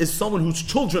apostle is someone whose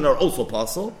children are also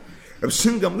apostle. Rabbi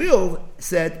Shimon Gamliel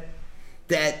said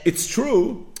that it's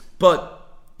true,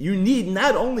 but you need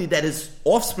not only that his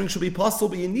offspring should be possible,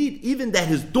 but you need even that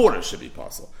his daughter should be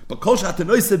possible. But kosh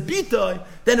atenoisa bitoi,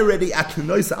 then already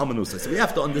atenoisa almanusa. So we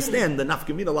have to understand the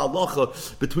nafkamina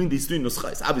la'alacha between these three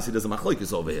nuschais. Obviously, there's a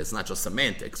machlokes over here. It's not just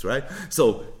semantics, right?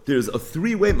 So there's a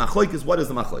three-way machlokes. What is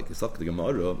the machlokes? Look, the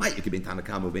Gemara. Might you could be in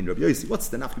Tanakam and Rabbi Yossi. What's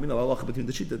the nafkamina la'alacha between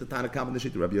the shita, the Tanakam, and the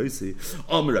shita Rabbi Yossi?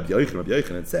 Rabbi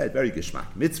Yochanan said very gishmak.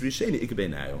 Mitzri sheni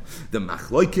ikabenayo. The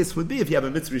machlokes would be if you have a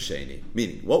mitzri sheni.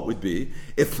 Meaning, what would be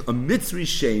if a mitzri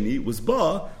sheni was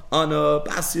ba on a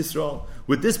Bas Yisrael?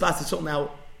 Would this Bas Yisrael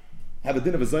now have a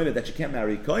din of a zoyna that you can't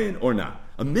marry kohen or not?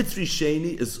 A mitzri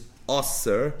sheni is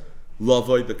aser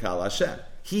lavoy b'kal Hashem.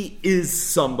 He is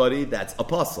somebody that's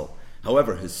apostle.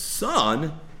 However, his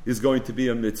son is going to be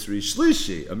a mitzri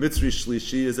shlishi. A mitzri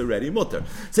shlishi is already mutter.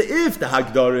 So if the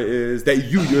hagdara is that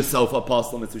you yourself are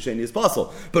apostle, mitzri sheni is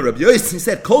apostle. But Rabbi Yossi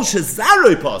said, kol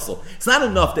shezaroi apostle. It's not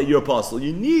enough that you're apostle.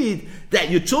 You need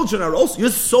that your children are also, you're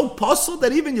so apostle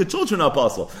that even your children are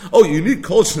apostle. Oh, you need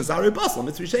kol shezaroi apostle.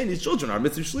 Mitzri sheni's children are.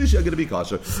 Mitzri shlishi are going to be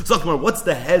kosher. So what's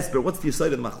the hezber? What's the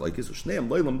aside of the machlokes?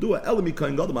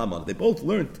 They both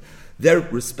learned their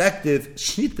respective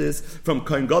shnitas from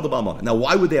Kohen Gadol Ba'almana. Now,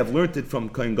 why would they have learned it from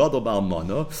Kohen Gadol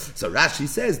Ba'almana? So Rashi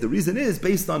says the reason is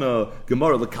based on a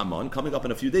Gemara L'Kaman coming up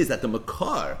in a few days that the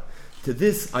makar to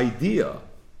this idea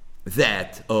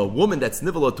that a woman that's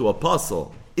nivala to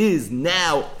apostle is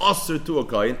now usher to a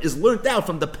kohen is learned out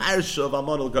from the parasha of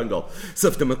Amon L'Kohen Gadol. So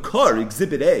if the makar,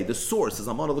 exhibit A, the source is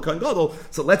Amon L'Kohen Gadol,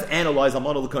 so let's analyze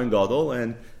Amon L'Kohen Gadol,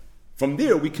 and from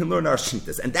there, we can learn our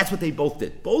shnitas. And that's what they both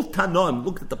did. Both Tanaim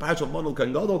looked at the parasha of Manul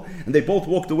Kohen Gadol, and they both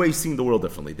walked away seeing the world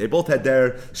differently. They both had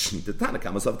their shnita.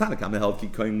 Tanakama, so Tanakama held ki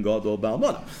Kohen Gadol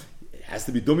Ba'almana. It has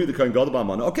to be dumi the Kohen Gadol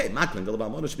Ba'almana. Okay, ma Kohen Gadol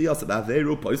Ba'almana should be also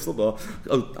ba'veru poisel ba.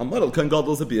 Amadol Kohen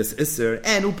Gadol is a bias iser,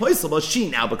 and upoisel ba she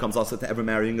now becomes also to ever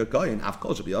marrying a kohen.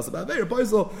 Afkol should be also ba'veru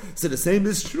poisel. So the same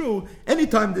is true.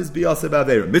 Anytime there's bias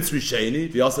ba'veru, mitzri sheni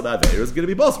bias ba'veru is going to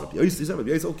be basra.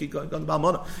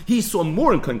 He saw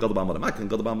more in Kohen Gadol Ba'almana. Ma Kohen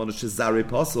Gadol Ba'almana shezare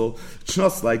apostle,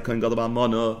 just like Kohen Gadol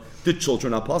Ba'almana. The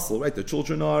children are apostle, right? The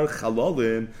children are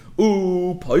chalalim,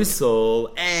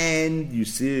 poisel, and you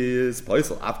see is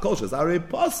poisel. Afkol shezare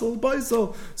apostle,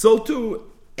 poisel. So too,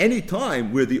 any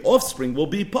time where the offspring will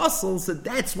be apostle, so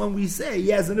that's when we say he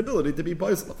has an ability to be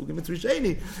apostle.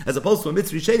 As opposed to a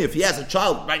mitzri sheni, if he has a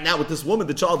child right now with this woman,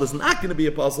 the child is not going to be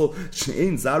apostle.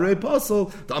 Shein zare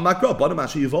apostle. I mean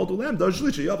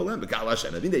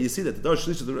that you see that the dar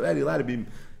shlish is already allowed to be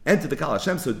enter the Kal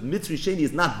Hashem. So mitzri sheni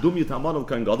is not dumyut Amanol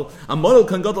Kohen Gadol. Amanol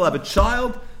Kohen Gadol have a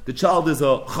child. The child is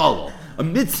a chalal. A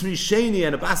mitzri sheni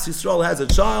and a Bas Yisrael has a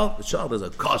child. The child is a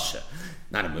kosher.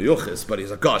 Not a meyuchis, but he's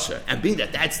a kosher. And being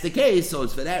that that's the case, so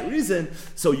it's for that reason,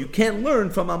 so you can't learn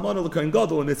from Amanol Kohen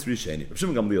Gadol and mitzri sheni. Rav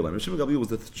Shimon Gamliel was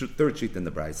the third sheet in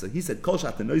the Brisa. He said, Kol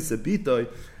she'atenoisa bitoy,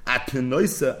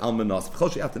 atenoisa almanasa. Kol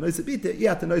she'atenoisa bitoy,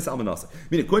 atenoisa almanasa.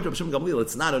 Meaning, according to Rav Shimon Gamliel,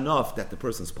 it's not enough that the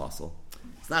person's apostle.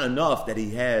 It's not enough that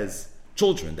he has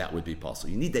children that would be apostle.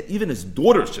 You need that even his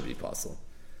daughters should be apostle.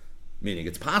 Meaning,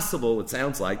 it's possible, it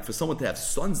sounds like, for someone to have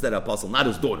sons that are apostle, not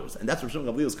his daughters. And that's what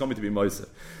Shimon Gamliel is coming to be Moiseh.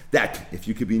 That if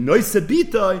you could be Noisa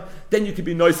B'itoi, then you could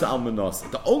be Noisa Almanasa.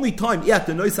 The only time Iyat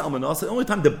the Noisa Almanasa, the only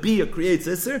time the Bia creates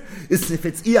Isser, is if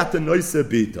it's Iyat the Noisa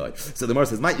B'itoi. So the Gemara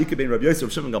says, Mike, you could be in Rabbi Yossi,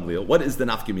 Rav Shimon Gamliel. What is the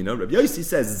Nafkamina? Rabbi Yossi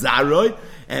says Zaroi,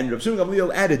 and Rav Shimon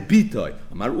Gamliel added B'itoi.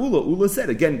 Amar Ula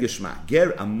said, again, Geshma,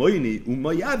 Ger Amoyni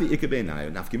Umayavi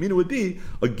Ikabenayo. Nafkamina would be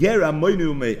a Ger Amoyni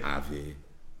Umayavi.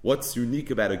 What's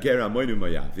unique about a ger amoynu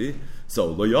mayavi? So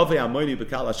lo yave amoyni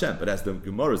b'kal Hashem, but as the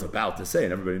Gemara is about to say,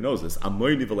 and everybody knows this,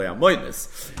 amoyni v'lei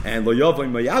amoynis, and lo yave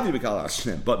mayavi b'kal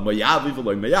Hashem, but mayavi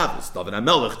v'lei mayavis, David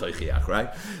HaMelech toichiach,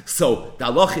 right? So the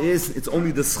halach is it's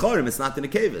only the scharim, it's not the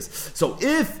nekevis. So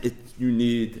if you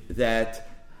need that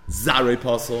zare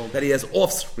apostle, that he has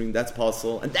offspring that's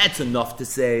apostle, and that's enough to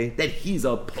say that he's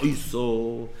a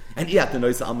poisel, and he had to know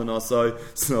almanasai,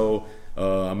 so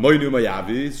Moinu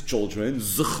Mayavi's children,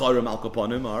 Zecharim Al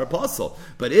Kaponim are apostle.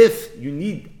 But if you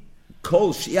need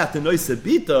Kol Shiat Noisa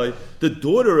Bitoy, the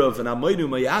daughter of an Amoinu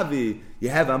Mayavi, you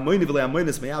have Amoinu V'le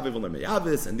Amoinus Mayavi V'le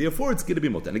Mayavis, and therefore it's going to be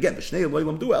Mut. And again, the Shnei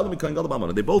Eloim Du Elam Kohen Gadol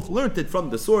B'Almana. They both learned it from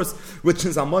the source, which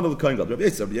is Amanul Kohen Gadol. Rabbi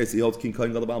Yossi holds King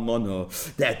Kohen Gadol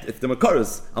B'Almana that if the Makar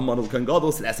is Amanul Kohen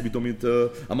Gadol, so it has to be domin to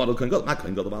Amanul Kohen Gadol. Not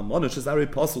Kohen Gadol B'Almana. Shazari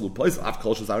Apostle Upoisel. Af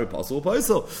Kol Shazari Apostle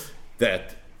Upoisel.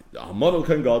 That Amanul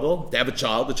Kohen Gadol, they have a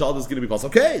child, the child is going to be possible.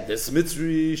 Okay, this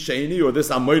Mitzri Sheni, or this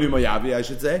Amoyni Mayavi, I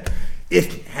should say,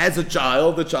 if it has a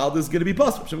child, the child is going to be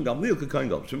possible. Shimon Gamliel could Kohen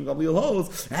Gadol. Shimon Gamliel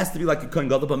holds it has to be like a Kohen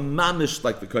Gadol, but mamish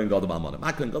like the Kohen Gadol Amana.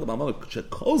 My Kohen Gadol Amana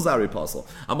kol Zari Apostle.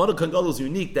 Amana Kohen Gadol is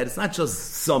unique that it's not just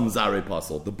some Zari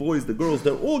Apostle. The boys, the girls,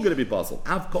 they're all going to be Apostle.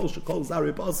 Av kol shekol Zari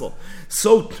Apostle.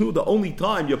 So too, the only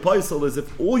time you're Apostle is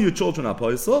if all your children are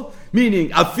Apostle, meaning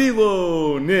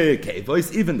afilu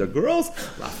nekevois, even the girls,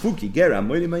 lafuki ger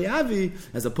amoini mayavi,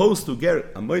 as opposed to ger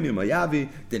amoini mayavi,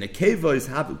 the nekevois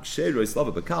have ksherois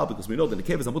lava bekal, because we know the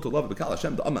nekevas amutu lava bekal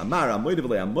Hashem the amar amoini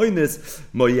v'le amoinis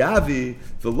moyavi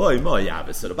v'loi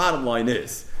moyavi. So the bottom line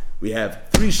is, we have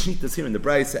three shittas here in the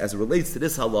Brisa as it relates to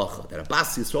this halacha, that a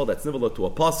Bas Yisrael that's nivala to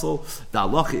apostle, the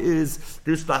halacha is,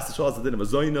 this Bas Yisrael is the din of a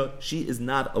zoyna, she is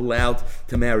not allowed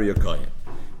to marry a kohen.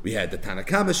 We had the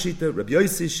Tanakama shita, Rabbi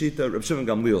Yossi shita, Rabbi Shimon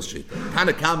Gamliel shita.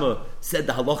 Tanakama said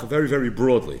the halacha very, very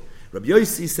broadly. Rabbi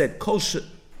Yossi said, Kol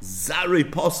Zari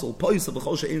Posel, Poisel,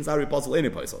 B'chol She'in Zari Posel,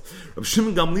 Any Poisel. Rabbi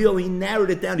Shimon Gamliel, he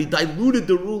narrowed it down, he diluted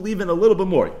the rule even a little bit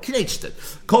more. He knetched it.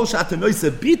 Kol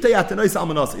She'atanoisa Bitay, Atanoisa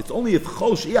Almanasai. It's only if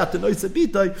Kol She'atanoisa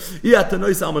Bitay,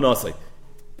 Atanoisa Almanasai.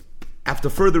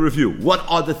 After further review, what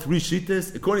are the three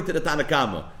shittas? According to the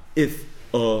Tanakama, if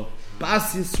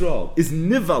Bas Yisrael is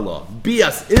Nivala,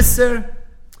 Bias Isser,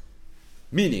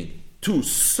 meaning to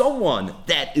someone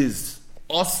that is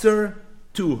Osir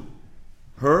to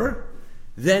her,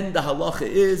 then the halacha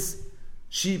is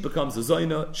she becomes a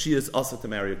zoyna, she is also to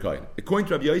marry a kohen. According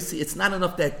to Rabbi Yossi, it's not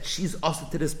enough that she's also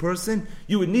to this person,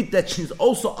 you would need that she's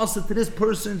also also to this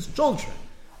person's children.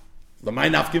 L'may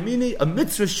nafkamini, a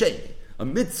mitzri sheni. A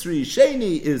mitzri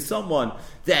sheni is someone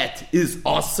that is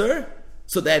aser,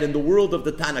 so that in the world of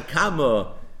the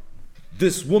Tanakama,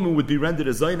 this woman would be rendered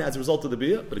a zoyna as a result of the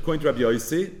bia. But according to Rabbi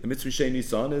Yossi, the mitzri sheni's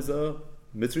son is a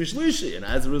mitzri shlishi, and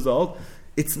as a result,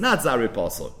 it's not Zari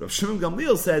Apostle. Rav Shimon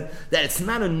Gamliel said that it's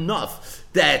not enough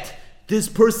that this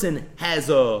person has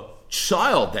a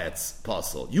child that's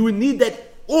Apostle. You would need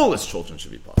that all his children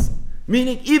should be Apostle.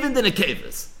 Meaning, even the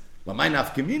Nekevis.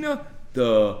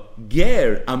 The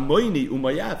Ger, Amoini,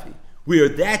 Umayavi, where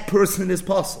that person is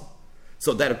Apostle.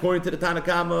 So that according to the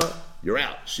Tanakama, you're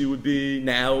out. She would be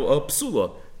now a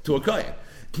Psula to a Kohen.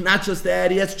 Not just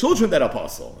that, he has children that are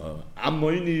apostle.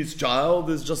 Amoini's child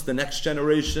is just the next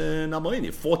generation Amoini,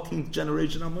 14th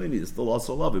generation Amoini, is still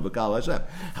also lovely, but Gal Hashem.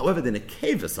 However, the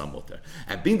Nekevas Amuter,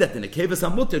 and being that the Nekevas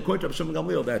Amuter, according to Rav Shimon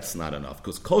Gamliel, that's not enough,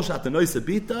 because Kol Shatanoisa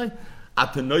Bitai,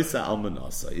 Atanoisa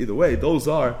Almanasa. Either way, those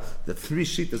are the three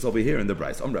shittas over here in the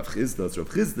Bryce. Rav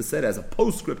Chizda said as a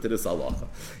postscript to this halacha.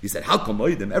 He said, how come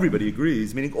everybody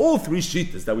agrees, meaning all three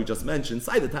shittas that we just mentioned,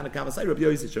 say the Tanakama, say Rabbi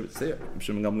Yossi, say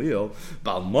Shimon Gamliel,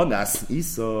 Ba'almanas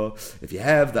Isa, if you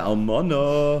have the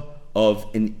Almana of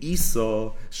an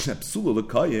Isa, Shnepsula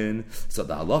L'Kayin, so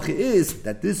the halacha is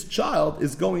that this child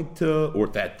is going to, or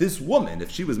that this woman,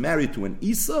 if she was married to an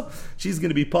Isa, she's going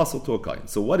to be puzzled to a Kayin.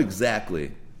 So what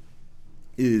exactly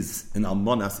is an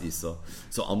Almanas Isa?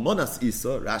 So Almanas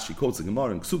Isa, Rashi quotes the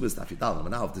Gemara in Ksubis Tafidal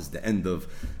Amanav, this is the end of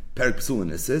Perik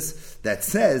Psulinesis, that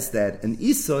says that an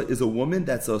Isa is a woman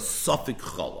that's a Safik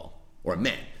Chala, or a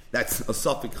man. That's a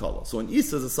Safik Chala. So an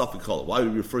Isa is a Safik Chala. Why do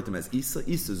we refer to him as Isa?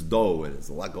 Isa is dough, and there's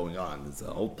a lot going on. It's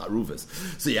a whole taruvis.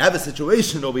 So you have a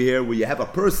situation over here where you have a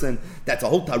person that's a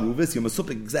whole taruvis, you're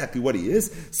masupik exactly what he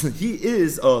is. So he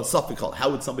is a Safik Chala. How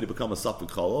would somebody become a Safik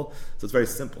Chala? So it's very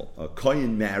simple. A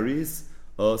Kohen marries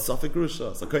a Safik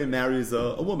Grusha. So Kohen marries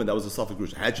a woman that was a Safik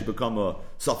Grusha. Had she become a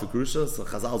Safik Grusha? So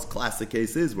Chazal's classic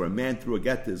case is where a man threw a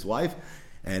get to his wife,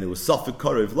 and it was Safik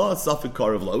Karev Law, Safik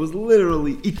Karev Law. It was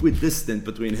literally equidistant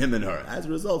between him and her. As a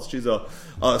result, she's a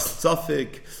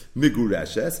Safik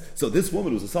Migureshes. So this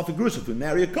woman was a Safik Grusha. If we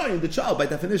marry a Kohen, the child by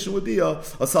definition would be a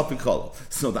Safik Chalal.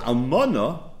 So the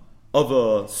Almana of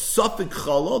a Safik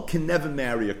Chalal can never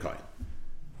marry a Kohen.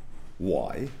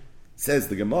 Why? Says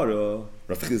the Gemara,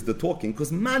 Rav Chizda talking,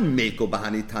 because man mekel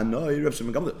bahani tanoi, Rav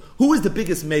Shimon Gamliel. Who is the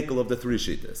biggest mekel of the three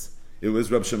shittas? It was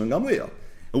Rav Shimon Gamliel.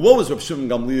 And what was Rav Shimon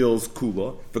Gamliel's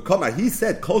kula? For he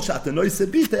said, Kol shatanoisa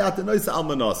bita atanoisa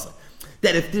almanasa.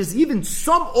 That if there's even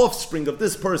some offspring of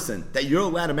this person that you're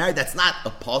allowed to marry, that's not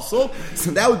apostle, so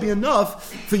that would be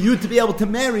enough for you to be able to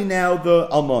marry now the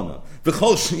almana.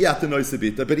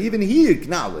 But even he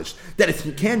acknowledged that if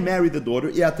you can marry the daughter,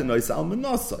 and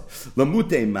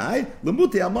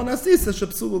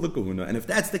if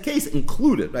that's the case,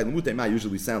 include it. Right?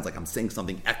 Usually sounds like I'm saying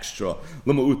something extra.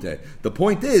 The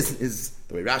point is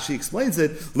the way Rashi explains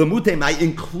it,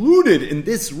 included in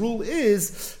this rule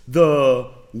is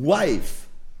the wife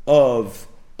of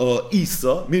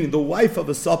Isa, meaning the wife of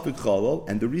a Safik Chalal,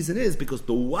 and the reason is because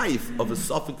the wife of a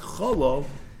Safik Chalal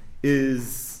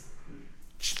is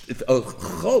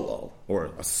cholol,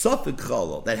 or a suffix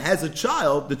cholol, that has a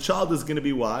child, the child is going to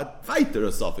be what? Fighter,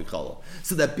 a suffix cholol.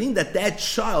 So that being that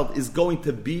child is going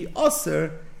to be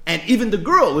aser, and even the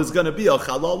girl is going to be a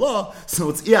chalala, so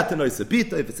it's iatenoisa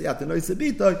bita. If it's iatenoisa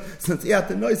bita, so it's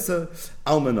iatenoisa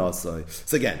almanasai.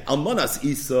 So again, almanas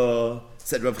isa,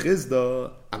 said Rav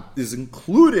Chizda, is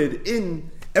included in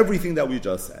everything that we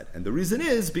just said. And the reason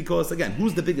is because, again,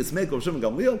 who's the biggest maker of Shimon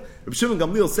Gamliel? Rav Shimon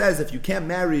Gamliel says if you can't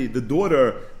marry the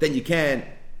daughter, then you can't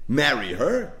marry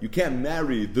her. You can't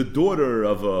marry the daughter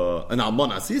of an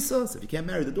almanas isa. So if you can't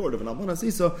marry the daughter of an almanas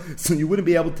isa, so you wouldn't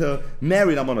be able to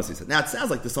marry an almanas isa. Now, it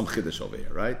sounds like there's some chiddush over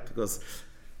here, right? Because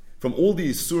from all the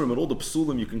Isurim and all the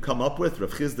Psulim you can come up with, Rav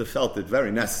Chizda felt it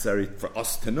very necessary for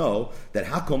us to know that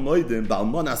Hakol Noidim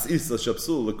Ba'almanas Isa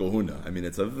Shapsul L'Kohuna. I mean,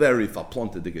 it's a very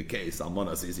faplontadig case,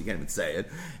 Almanas Isa, you can't even say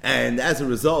it. And as a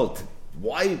result,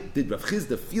 why did Rav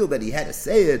Chizda feel that he had to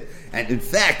say it? And in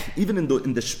fact, even in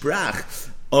the Sprach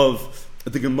of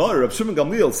the Gemara, Rav Shimon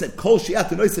Gamliel said, Kol Shi'at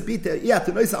Noisa Bita, Yat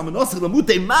Noisa Amanosach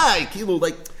Lamute Mai, Kilo,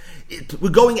 like, we're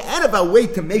going out of our way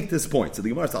to make this point. So the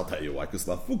Gemara says, I'll tell you why. Because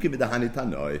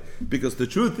the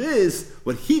truth is,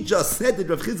 what he just said did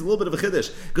Rav Chizda a little bit of a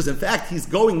chiddush. Because in fact, he's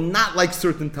going not like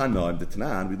certain Tanoim. The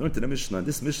Tanan, we learned in the Mishnah, and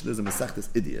this Mishnah is a Masechtas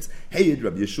Idias. Hey,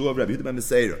 Rabbi Yeshua, Rabbi Yehuda ben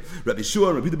Meseir. Rabbi Yeshua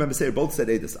and Rabbi Yehuda ben Meseir both said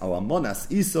Edis. Al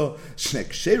Amonas Isa,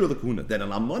 Shnek Ksheru L'Kohuna. Then an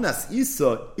Amonas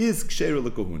Isa is Ksheru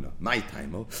L'Kohuna. My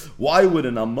time. Why would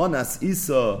an Amonas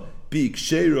Isa be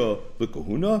Ksheru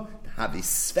L'Kohuna? Have a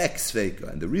svek sveika,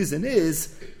 and the reason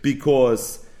is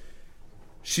because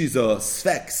she's a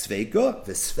svek sveika,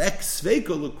 the svek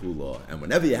sveika l'kula, and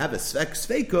whenever you have a svek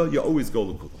sveika, you always go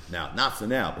l'kula. Now, not for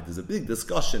now, but there's a big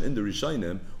discussion in the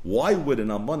Rishonim. Why would an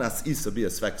almanas isa be a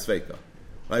svek sveika?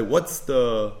 Right? What's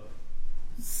the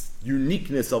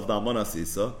uniqueness of the almanas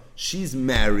isa? She's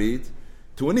married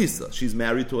to an isa. She's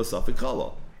married to a safek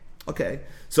chalal. Okay,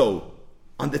 so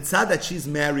on the tzad that she's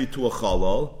married to a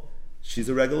chalal, she's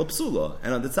a regular psula.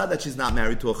 And on the side that she's not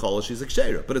married to a chalal, she's a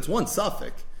ksheira. But it's one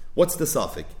suffix. What's the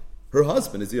suffix? Her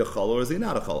husband, is he a chalal or is he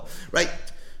not a chalal? Right?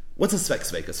 What's a svek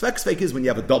svek? A svek svek is when you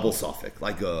have a double suffix.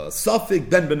 Like a suffix,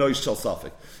 ben benoish shal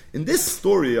suffix. In this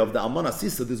story of the almanas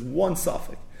isa, there's one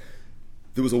suffix.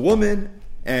 There was a woman,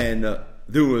 and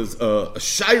there was a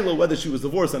shaila whether she was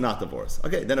divorced or not divorced.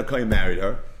 Okay, then a kohen married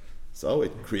her. So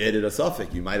it created a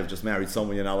suffix. You might have just married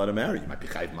someone you're not allowed to marry. You might be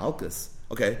chayv malchus.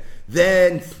 Okay,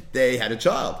 then they had a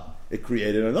child. It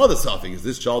created another suffix. Is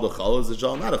this child a chal? Is this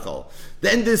child not a chal?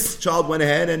 Then this child went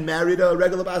ahead and married a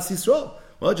regular Bas Yisrael.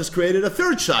 Well, it just created a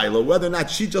third shiloh, whether or not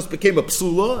she just became a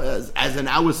psula as an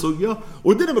our sugya,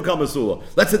 or didn't become a psula.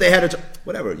 Let's say they had a child.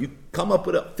 Whatever. You come up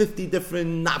with 50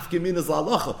 different nafkeminas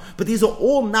la'alacha. But these are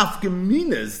all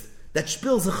nafkeminas that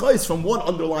spills a chayis from one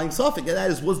underlying suffix, and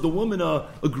that is, was the woman a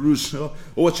grusha,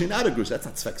 or was she not a grusha? That's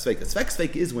not svek svek. Svek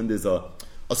svek is when there's a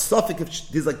suffix,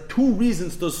 there's like two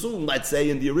reasons to assume, let's say,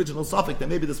 in the original suffix, that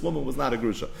maybe this woman was not a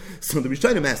grusha. So the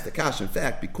Rishonim asked the kash. In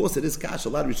fact, because it is kash, a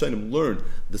lot of Rishonim learned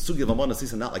the sugi of almanas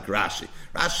isa not like Rashi.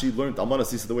 Rashi learned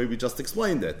almanas isa the way we just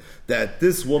explained it, that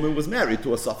this woman was married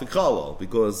to a suffix chalal,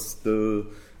 because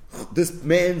this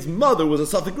man's mother was a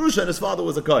suffix grusha and his father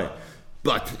was a kohen.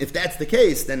 But if that's the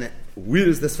case, then where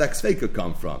does the svek sveika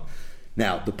come from?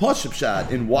 Now, the Pashup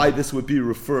Shad in why this would be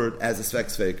referred as a svek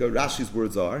sveika, Rashi's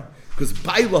words are, because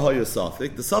Bailahaya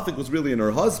suffix, the suffix was really in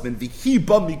her husband,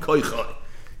 Vihiba mikoichai.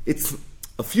 It's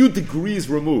a few degrees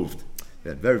removed.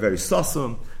 Yeah, very, very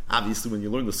sussum. Obviously, when you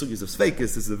learn the sugis of sveikis,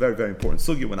 this is a very, very important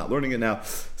sugi. We're not learning it now,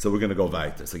 so we're going to go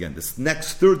weiter. So again, this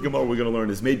next third Gemara we're going to learn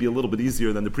is maybe a little bit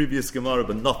easier than the previous Gemara,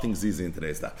 but nothing's easy in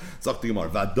today's stuff. So the Gemara,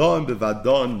 Vadon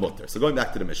bevadon mutter. So going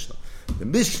back to the Mishnah. The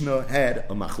Mishnah had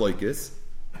a machloikis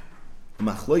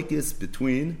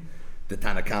between the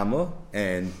Tanakama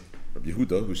and Rabbi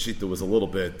Yehuda, whose shita was a little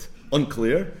bit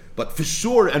unclear, but for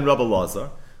sure, and Rabbi Lazar,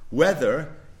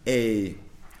 whether a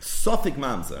suffix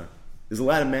mamzer is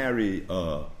allowed to marry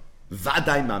a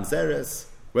vadai mamzeres,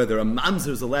 whether a mamzer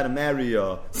is allowed to marry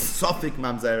a suffix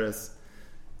mamzeres,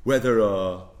 whether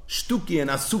a shtuki and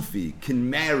a sufi can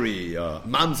marry a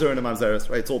mamzer and a mamzeres,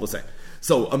 right? It's all the same.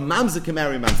 So a mamzer can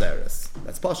marry mamzeres.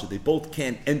 That's pasha. They both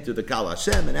can't enter the Kal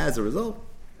Hashem, and as a result,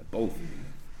 they're both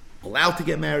allowed to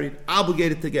get married,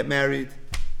 obligated to get married.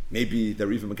 Maybe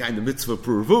they're even a kind of mitzvah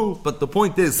purvu, but the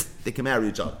point is they can marry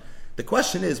each other. The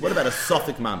question is, what about a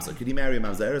suffix mamzer? Could he marry a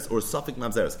mamzeres, or a suffix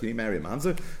mamzeres? Could he marry a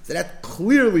mamzer? So that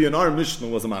clearly in our Mishnah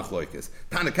was a machloikis.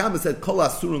 Tanakama said, Kol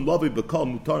asurun lavi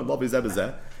b'kol mutar lavi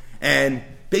zebezeh. And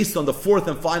based on the fourth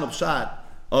and final shot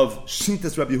of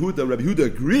Shintas Rabbi Yehuda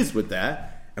agrees with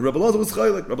that. And Rabbi Lazar was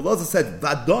chaylik. Rabbi Lazar said,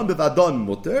 Vadon bevadon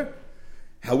mutter.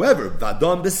 However,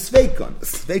 vadon b'sveikon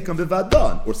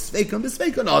b'vadon, or sveikon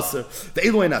b'sveikon aser.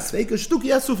 Ve'elu ein asveika,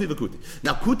 shtuki asufi v'kuti.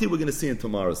 Now, kuti we're going to see in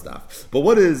tomorrow's daf. But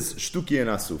what is shtuki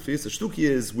and asufi? So shtuki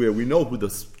is where we know who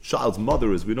the child's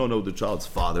mother is, we don't know who the child's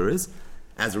father is.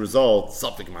 As a result,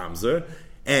 safek mamzer.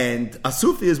 And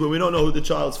asufi is when we don't know who the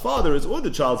child's father is or the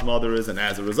child's mother is, and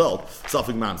as a result,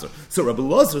 safek mamzer. So Rabbi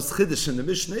Lazar's chiddush in the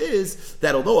Mishnah is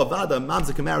that although a vada,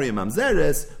 mamzer can marry a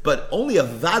mamzeres, but only a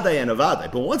vadai and a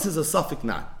vadai. But once is a safek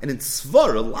not. And in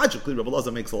svara, logically, Rabbi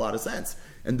Lazar makes a lot of sense.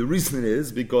 And the reason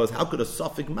is because how could a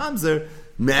safek mamzer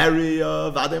marry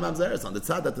a vadai mamzeres? On the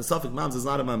tzad that the safek mamzer is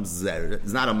not a mamzer,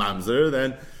 is not a mamzer,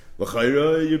 then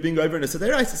you're being over in a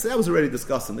seder. So that was already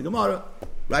discussed in the Gemara.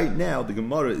 Right now, the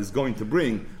Gemara is going to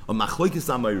bring a machlokes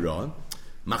amayran,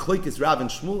 machlokes Rav and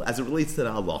Shmuel, as it relates to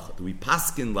the halacha. Do we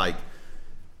paskin like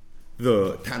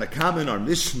the Tanakam in our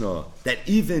Mishnah that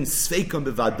even sveikon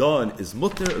bevadon is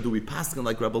mutter, or do we paskin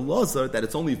like Rabbi Lazar that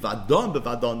it's only vadon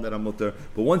bevadon that are mutter?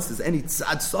 But once there's any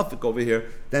tzad suffik over here,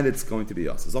 then it's going to be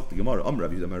us. Zok the Gemara,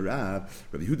 Rabbi Yehuda Rav.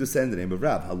 Rabbi Yehuda said in the name of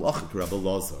Rav, halacha to Rabbi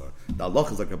Lazar. The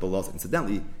halacha is like Rabbi Lazar.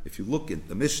 Incidentally, if you look at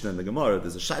the Mishnah and the Gemara,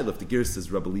 there's a shaila if the girs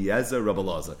is Rabbi Eliezer, Rabbi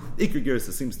Lazar. The Iker girs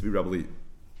seems to be Rabbi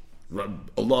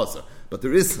Lazar, but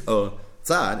there is a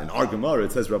tzad in our Gemara.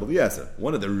 It says Rabbi Eliezer.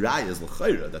 One of the rayas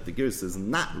l'chayra that the girs is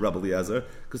not Rabbi Eliezer,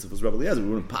 because if it was Rabbi Eliezer, we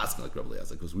wouldn't paskin like Rabbi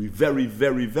Eliezer, because we very,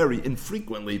 very, very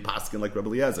infrequently paskin like Rabbi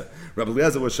Eliezer. Rabbi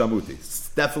Eliezer was shamuti,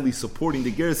 definitely supporting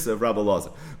the girs of Rabbi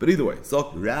Lazar. But either way,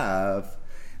 so Rav.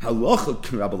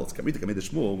 Halacha Rabbi Lazar.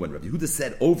 Shmuel, when Rabbi Yehuda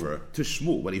said over to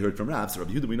Shmuel what he heard from Rav, so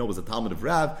Rabbi Yehuda we know was a Talmud of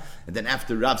Rav, and then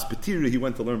after Rav's Petiri he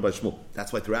went to learn by Shmuel.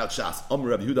 That's why throughout Shas, Amar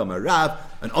Rabbi Yehuda Amar Rav,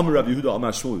 and Amar Rabbi Yehuda Amar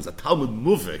Shmuel. He was a Talmud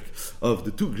Muvik of the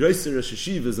two Greiser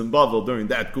Sheshivas in Bavel during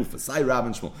that Kufa, Sai Rav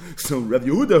and Shmuel. So Rabbi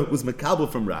Yehuda was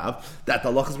Makabel from Rav, that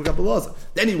the halacha is Rabbi Lazar.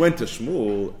 Then he went to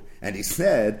Shmuel, and he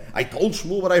said, I told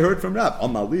Shmuel what I heard from Rav.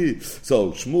 Amali.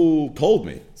 So Shmuel told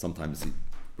me. Sometimes he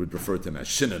would refer to him as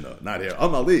Shinana, not here.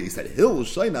 Amali, he said, Hillel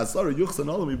Shayna Asara Yuchsan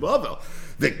Olami Bavel.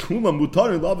 The Kuma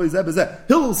Mutar Lavai Zebezeh.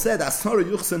 Hillel said Asara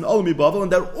Yuchsan Olami Bavel,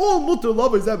 and they're all Mutar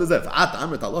Lavai Zebezeh. At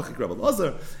Amrit Halachik Rabbi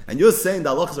Lazar, and you're saying that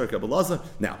halachas are Rabbi Lazar.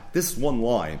 Now, this one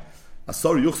line,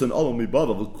 Asara Yuchsan Olami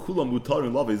Bavel, Kula Mutar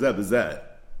Lavai Zebezeh.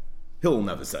 Hillel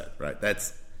never said, right?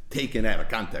 That's taken out of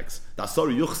context. The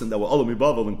Asari Yuchsin that were Olami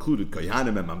Bavel included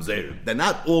Koyanim and Mamzerim. They're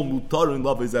not all Mutar and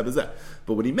Lavai Zebezeh.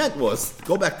 But what he meant was,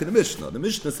 go back to the Mishnah. The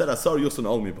Mishnah said Asari Yuchsin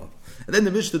Olami Bavel. And then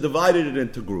the Mishnah divided it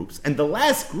into groups. And the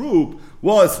last group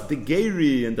was the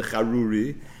Geiri and the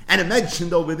Charuri. And it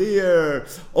mentioned over there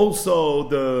also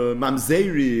the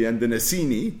Mamzeri and the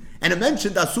Nesini. And it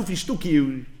mentioned Asufi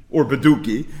Shtuki or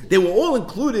Baduki. They were all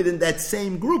included in that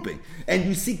same grouping. And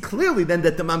you see clearly then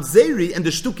that the Mamzeri and the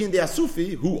Shtuki and the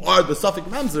Asufi, who are the Safek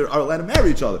Mamzer, are allowed to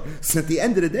marry each other. So at the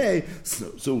end of the day,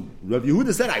 so Rabbi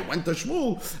Yehuda said, I went to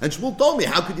Shmuel, and Shmuel told me,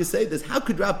 how could you say this? How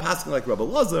could Rav paskin like Rabbi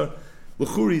Lazar?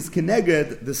 L'churi's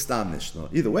keneged the Stam Mishnah.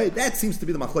 Either way, that seems to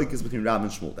be the machlokes between Rav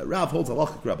and Shmuel. That Rav holds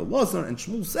halacha Rabbi Lazar, and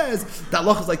Shmuel says that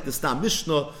halacha is like the Stam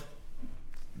Mishnah,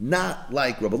 not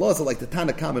like Rabbi Lazar, like the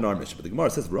Tanakam in our Mishnah. But the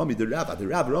Gemara says, Rami the Rav,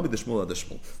 Rami the Shmuel, the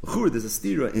Shmuel. L'churi, there's a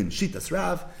stira in Shitas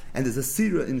Rav, and there's a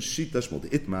stira in Shitas Shmuel. The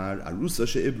Itmar, Arusa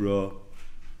She'ibra.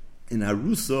 In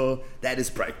Arusa, that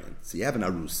is pregnant. So you have an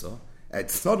Arusa,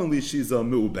 and suddenly she's a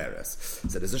Mu'uberes.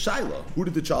 So there's a Shaila. Who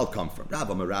did the child come from?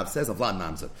 Rav says, Avlad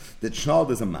Mamzer. The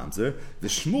child is a Mamzer. The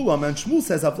Shmuel, and Shmuel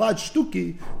says, Avlad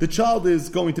Shtuki. The child is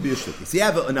going to be a Shtuki. So you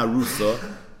have an Arusa,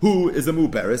 who is a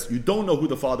Mu'beres. You don't know who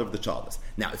the father of the child is.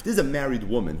 Now, if there's a married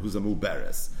woman who's a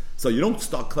Mu'beres, so you don't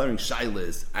start clearing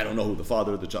Shailas, I don't know who the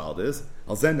father of the child is.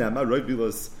 And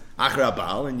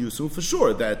you assume for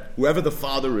sure that whoever the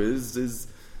father is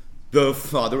the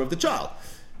father of the child.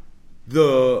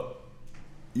 The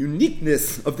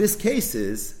uniqueness of this case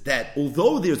is that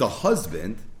although there's a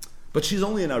husband, but she's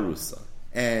only an Arusa.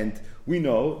 And we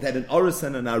know that an Arusa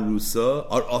and an Arusa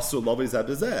are also Lavai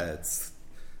Zebezeh. It's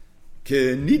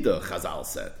Kenida, Chazal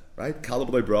said, right?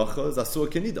 Kalabay bracha is asur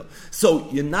kenida. So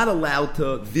you're not allowed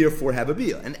to therefore have a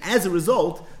bia, and as a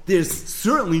result, there's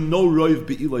certainly no roiv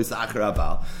be'ilois achar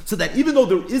aval. So that even though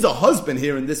there is a husband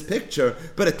here in this picture,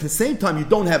 but at the same time you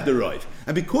don't have the roiv,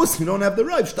 and because you don't have the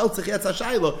roiv,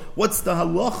 what's the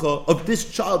halacha of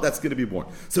this child that's going to be born?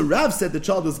 So Rav said the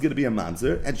child is going to be a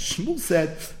mamzer, and Shmuel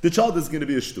said the child is going to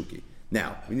be a shtuki.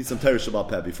 Now we need some Torah Shabbat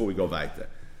Peh before we go back there.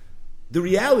 The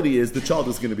reality is the child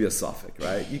is going to be a suffix,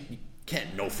 right? You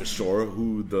can't know for sure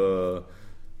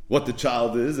what the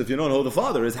child is. If you don't know who the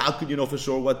father is, how could you know for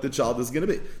sure what the child is going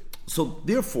to be? So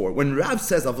therefore, when Rav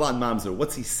says Avlad Mamzer,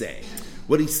 what's he saying?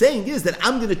 What he's saying is that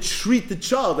I'm going to treat the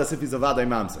child as if he's a Vadai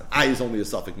Mamzer. I is only a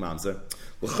suffix Mamzer.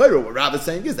 What Rav is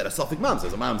saying is that a suffix mamzer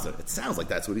is a mamzer. It sounds like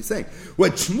that's what he's saying.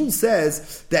 When Shmuel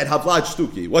says that havlad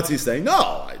shtuki, what's he saying?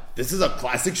 No, this is a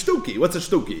classic shtuki. What's a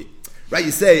shtuki? Right?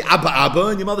 You say Abba,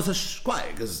 and your mother says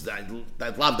quiet because that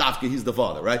lav dafke, he's the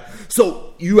father, right?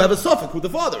 So you have a suffix who the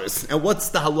father is. And what's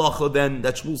the halacha then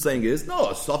that Shmuel saying is? No,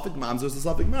 a suffix mamzer is a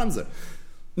suffix mamzer.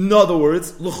 In other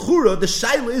words, l'chura, the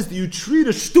shaila is, do you treat a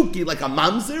shtuki like a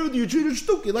mamzer, or do you treat a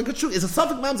shtuki like a shtuki? Is a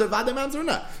suffix mamzer a vadei mamzer or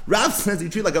not? Rav says you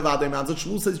treat like a vadei mamzer,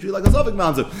 Shmuel says you treat like a suffix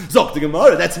mamzer. Zok the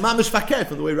Gemara, that's mamish fakir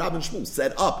from the way Rav and Shmuel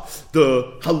set up the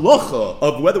halacha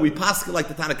of whether we pass like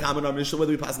the Tanakh in our Mishnah,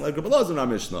 whether we pass like Rabbi Elazar in our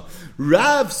Mishnah.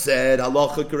 Rav said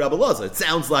halacha ke Rabbi Elazar. It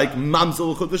sounds like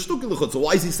mamzer l'chut v'shtuki l'chut. So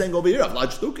why is he saying over here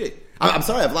avlad shtuki? I'm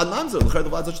sorry, Avlad Mamzer, l'chayr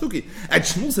Avlad Shtuki. And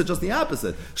Shmuel said just the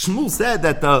opposite. Shmuel said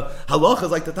that the halacha is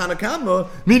like the Tanakh,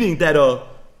 meaning that a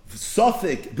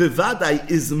suffix bevadai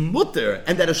is mutter,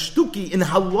 and that a shtuki in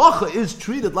halacha is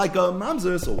treated like a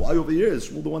mamzer. So why over here is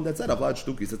Shmuel the one that said Avlad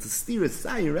Shtuki? So it's a steer,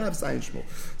 Sayin, Rav, Sayin, Shmuel.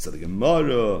 So the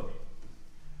Gemara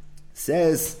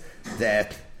says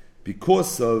that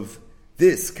because of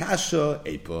this kasha,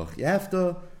 epoch, you have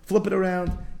to flip it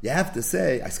around. You have to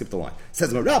say, I skipped a line.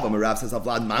 Says Marav says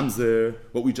Avlad Mamzer,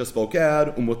 what we just spoke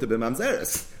out, Umutte be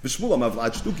Mamzeres. V'shmulam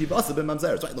Avlad Shtuki v'asa be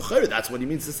Mamzeres. Right, l'chayra, that's what he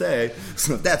means to say.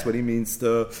 So if that's what he means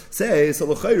to say, so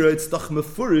l'chayra, it's toch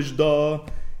mefurish da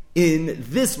in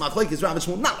this machlokes Rav and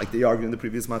Shmuel, not like they argued in the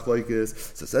previous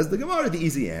machlokes. So says the Gemara, the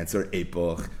easy answer,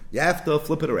 epoch. You have to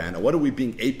flip it around. Now, what are we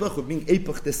being epoch? We're being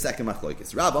epoch the second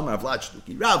machlokes. Rav Amar Avlad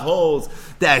Shtuki. Rav holds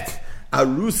that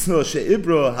Arusa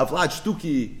she'ibra Avlad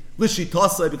Shtuki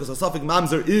Lishitasai, because a suffix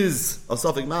mamzer is a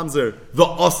suffix mamzer, the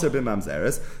aser be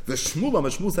mamzeres. The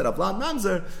Shmuel said Avlad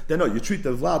mamzer, then no, you treat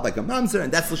the Vlad like a mamzer,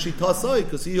 and that's Lishitasai,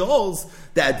 because he holds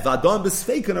that Vadon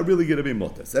besfeiken are really going to be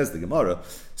mutter. Says the Gemara.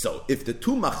 So if the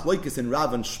two machlokes in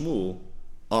Rav and Shmuel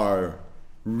are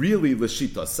really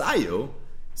Lishitasayu,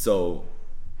 so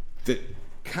the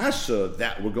kasha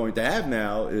that we're going to have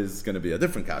now is going to be a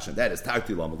different kasha, and that is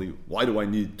Tarti Lamali. Why do I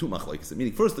need two machlokes?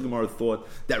 Meaning, first the Gemara thought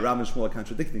that Rav and Shmuel are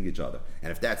contradicting each other,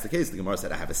 and if that's the case, the Gemara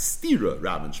said I have a stira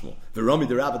Rav and Shmuel. The Rami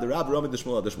the Rav, Rami the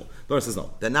Shmuel, the Shmuel. The Gemara says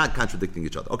no, they're not contradicting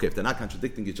each other. Okay, if they're not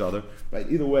contradicting each other, right?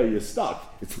 Either way, you're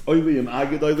stuck. It's oilim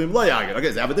agid, oilim lo agid.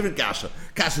 Okay, so I have a different kasha.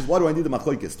 Kasha is why do I need the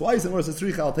machlokes twice? And Gemara says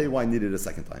three. I'll tell you why I need it a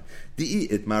second time. The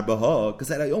itmar baha,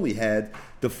 because I only had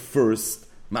the first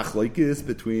machlokes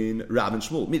between Rav and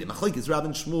Shmuel. Meaning, machlokes Rav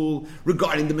and Shmuel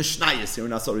regarding the Mishnayos here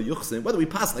in Asar Yuchsin, whether we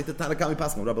pass like the Tanakh, we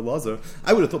pass on Rabbi Elazar.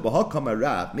 I would have thought, Bahakam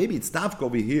Rav, maybe it's Tavka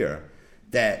over here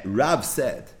that Rav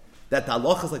said that the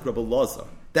halacha is like Rabbi Elazar,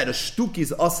 that a shtuki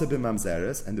is asa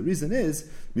b'mamzeres, and the reason is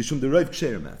mishum the roiv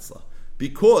ksherim atzla,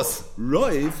 because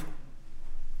roiv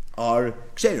are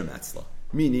ksherim atzla,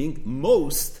 meaning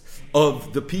most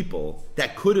of the people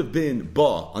that could have been ba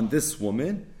on this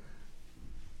woman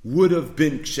would have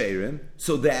been ksherim,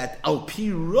 so that al pi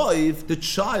roiv, the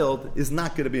child is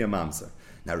not going to be a mamzer.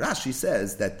 Now Rashi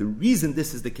says that the reason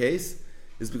this is the case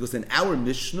is because in our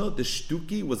Mishnah, the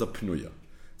shtuki was a pnuya.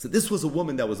 So this was a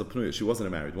woman that was a pnuya. She wasn't a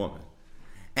married woman.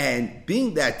 And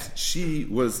being that she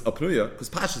was a pnuya, because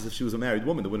Pashas, if she was a married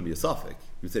woman, there wouldn't be a suffix.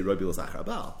 You would say, Rabbi Elazar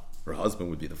Abal. Her husband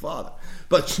would be the father.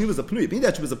 But she was a pnuya. Being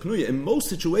that she was a pnuya, in most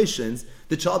situations,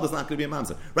 the child was not going to be a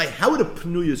mamzer. Right? How would a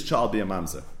pnuya's child be a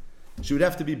mamzer? She would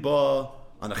have to be ba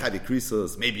on a chavi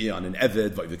krisos, maybe on an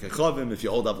eved, if you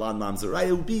hold avlan mamzer, right?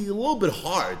 It would be a little bit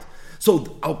hard.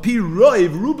 So al pi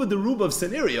roiv, ruba the ruba of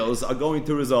scenarios are going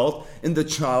to result in the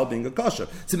child being a kosher.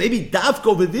 So maybe Davka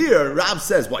over there, Rav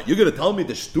says, what, you're going to tell me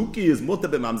the shtuki is muta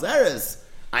b'mamzeres?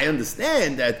 I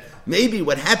understand that maybe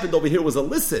what happened over here was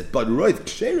illicit, but roiv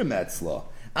ksherim etzla.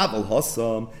 Aval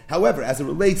Hassam. However, as it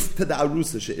relates to the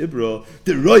Arusa She'ibra,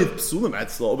 the Roiv Psulim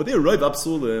Etzla, over there, Roiv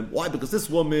Psulim. Why? Because this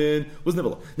woman was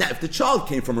never. Now, if the child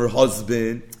came from her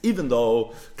husband, even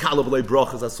though Kalabalei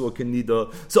Brachas Asur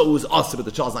Kenida, so it was us, but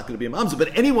the child's not going to be a mamzer.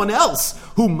 But anyone else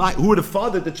who would have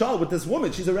fathered the child with this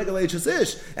woman, she's a regular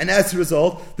ish, and as a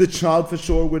result, the child for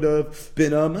sure would have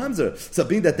been a mamzer. So,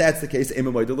 being that that's the case, being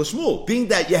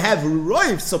that you have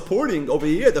Roiv supporting over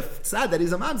here the tzad that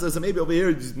he's a mamzer, so maybe over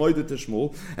here he's moided to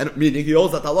Shmuel. And meaning he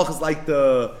holds that Allah is like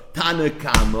the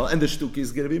Tanakh, and the shtuki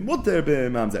is going to be mutter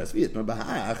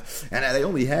b'mamzeres. And I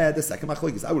only had the second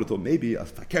machlokes. I would have thought maybe a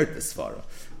fakert svara.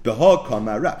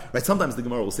 Right? Sometimes the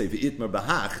Gemara will say v'itmer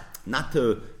b'hach, not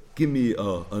to give me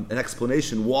an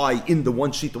explanation why in the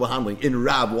one sheet that we're handling in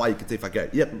Rav why you could say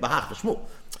fakert. Yet b'hach v'shmuel.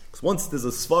 Because once there's a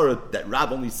svara that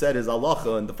Rav only said is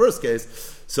halacha in the first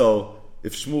case, so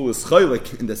if Shmuel is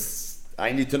chaylik in this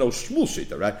I need to know Shmuel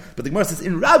Shita, right? But the Gemara says,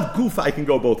 in Rav Gufa, I can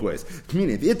go both ways.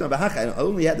 Meaning, if I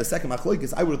only had the second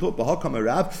machlokes, I would have thought, B'hakam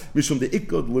Rav, Mishum de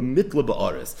Ikod Lemitla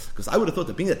Ba'aris. Because I would have thought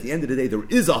that being at the end of the day, there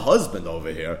is a husband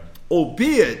over here,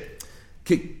 albeit,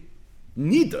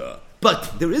 neither.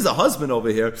 But there is a husband over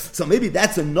here, so maybe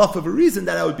that's enough of a reason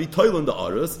that I would be toiling the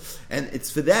Aros. And it's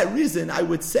for that reason I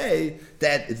would say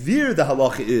that there the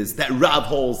halacha is that Rav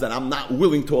holds that I'm not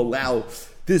willing to allow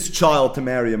this child to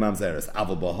marry a mamzeres.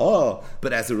 Aval baha.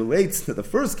 But as it relates to the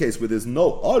first case where there's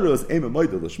no Aros,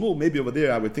 maybe over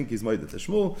there I would think he's moided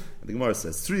Shmuel. And the Gemara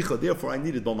says, Tzricha, therefore I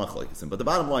needed Bal Machlokes. But the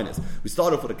bottom line is, we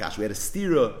started off with a kash. We had a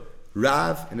stira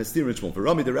Rav and a stira Shmuel. For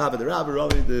Rami the Rav and the Rav,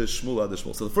 Rami the Shmuel the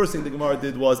Shmuel. So the first thing the Gemara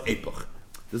did was epoch.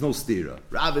 There's no stira.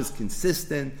 Rav is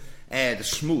consistent and the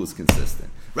Shmuel is consistent.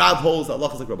 Rav holds that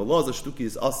Allah is like Rabbi Lazar, Shtuki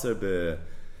is Aser be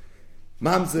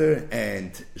Mamzer,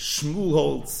 and Shmuel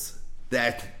holds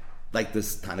that, like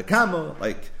this Tanakama,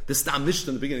 like the Stam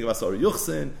Mishnah in the beginning of Asar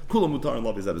Yuchsin, Kula Mutar and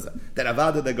Lavi Zebazah, that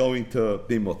Avada they're going to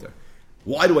be Mutar.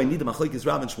 Why do I need the Machlekes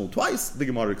Rav and Shmuel twice? The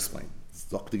Gemara explained.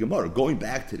 The Gemara, going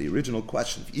back to the original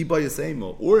question, if Iba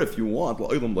Yisema, or if you want,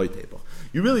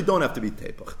 you really don't have to be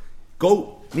Tepach.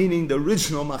 Go, meaning the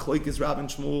original Machlokes Rav and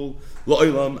Shmuel,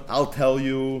 Lo'ilam, I'll tell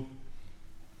you,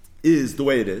 is the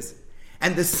way it is.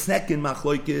 And the second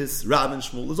Machlokes Rav and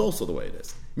Shmuel is also the way it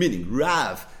is. Meaning,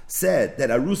 Rav said that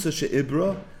Arusa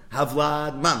She'ibra,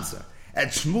 Havlad Mamzer. And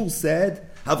Shmuel said,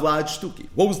 Havlad Shtuki.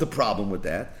 What was the problem with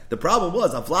that? The problem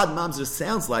was, Havlad Mamzer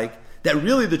sounds like that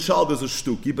really the child is a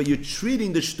shtuki, but you're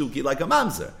treating the shtuki like a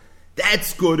mamzer.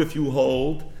 That's good if you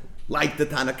hold like the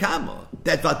Tanakama,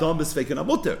 that vadam is faking a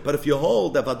mutter. But if you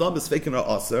hold that vadam is faking a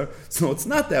aser, so it's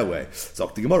not that way. So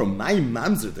the Gemara, my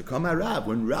mamzer to come Rav.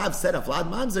 When Rav said a vlad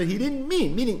mamzer, he didn't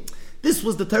meaning this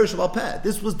was the Torah Shabbat Peh.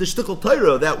 This was the shtickle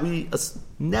Torah that we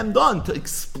named on to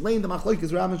explain the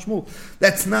machlokes Rav and Shmuel.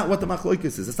 That's not what the machlokes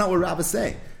is. That's not what Rav is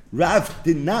saying. Rav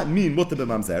did not mean mutter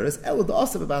b'mamzeres, elo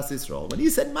da'asav b'bas Yisrael. When he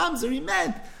said mamzer, he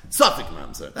meant Safik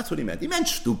mamzer. That's what he meant. He meant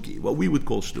shtuki, what we would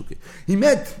call shtuki. He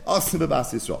meant asav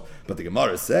b'bas Yisrael. But the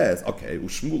Gemara says, okay,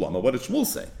 u'shmul, what did Shmuel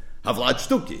say? Havlad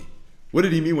shtuki. What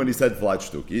did he mean when he said Vlad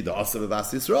Shtuki? The Asav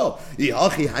B'bas Yisrael.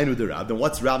 Ihachi hainu de Rav. Then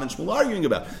what's Rav and Shmuel arguing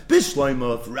about?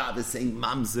 Bishloimah, if Rav is saying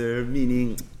mamzer,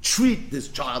 meaning treat this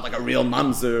child like a real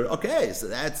mamzer. Okay, so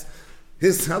that's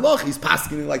his halach. He's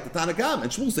passing like the Tanakam. And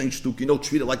Shmuel saying Shtuki,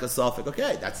 treat it like a Safek.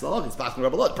 Okay, that's the halach. He's passing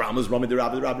Rabbi Lot. Problem is Rami the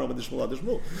Rav, Rami the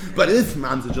Shmuel. But if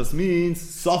mamzer just means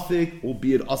Safek,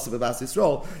 albeit Asav B'bas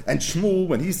Yisrael, and Shmuel,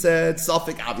 when he said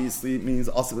Safek, obviously it means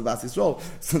Asav B'bas Yisrael.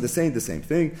 So they're saying the same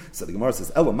thing. So the Gemara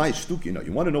says, Elo mai Shtuki. No,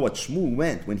 you want to know what Shmuel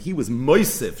meant when he was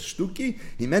Moisef Shtuki?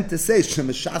 He meant to say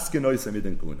Shemeshaske Noisem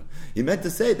Yidin Kuna. He meant to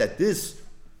say that this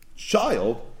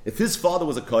child, if his father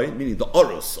was a Kohen, meaning the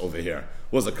Oros over here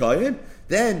was a Kohen,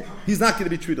 then he's not going to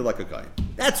be treated like a Kohen.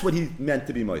 That's what he meant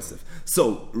to be Moisef.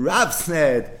 So Rav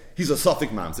said he's a Safek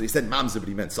Mamzer. He said Mamzer, but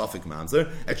he meant Safek Mamzer.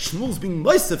 And Shmuel's being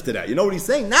Moisef to that. You know what he's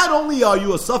saying? Not only are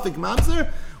you a Safek Mamzer,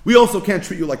 we also can't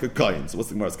treat you like a Kohen. So what's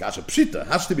the Gemara's kasha? Pshita,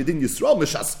 hashte b'din Yisrael,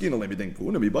 m'shaskin ole b'din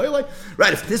kuna b'bayolei.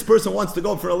 Right, if this person wants to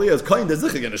go for Aliyah's Kohen, there's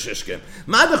zichig in a shishkim.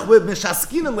 Madach with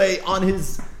m'shaskin ole on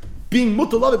his being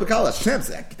mutalavi b'kal Hashem.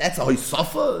 That's how he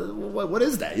suffer. What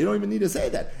is that? You don't even need to say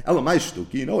that. Elamai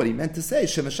shtuki. You know what he meant to say?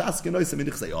 Shemashaskin oisem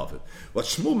inichsei aviv. What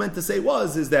Shmuel meant to say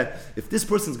is that if this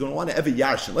person's going to want to ever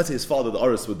yarshin, let's say his father, the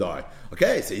Aris, would die.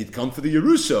 Okay, so he'd come for the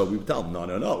Yerusha. We would tell him,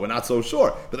 no, we're not so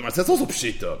sure. But the Gemara says also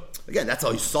pshita. Again, that's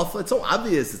how he suffer. It's so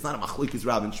obvious. It's not a machlokes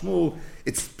Rav and Shmuel.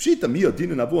 It's pshita miyo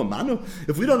din and avu manu.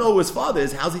 If we don't know who his father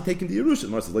is, how's he taking the Yerusha? The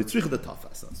Gemara says like tzricha the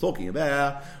tafas. It's talking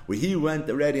about where he went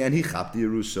already and he chapped the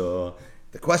Yerusha.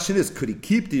 The question is, could he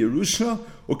keep the Yerusha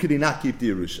or could he not keep the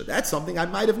Yerusha? That's something I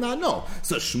might have not known.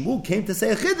 So Shmuel came to say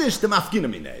a chiddush to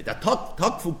mafkinamine. That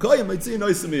takfu koyim might see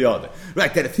noisem miyade.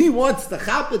 Right, that if he wants to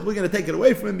chap it, we're going to take it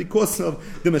away from him because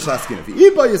of the meshaskin. If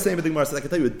Iba you're saying with the Gemara, I can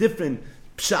tell you a different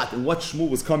pshat in what Shmuel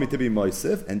was coming to be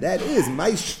Moisef, and that is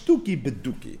my shtuki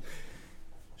beduki.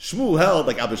 Shmuel held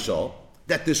like Abishal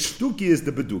that the shtuki is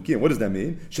the beduki, and what does that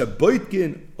mean?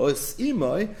 Shaboitkin os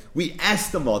imai. We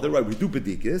ask the mother, right? We do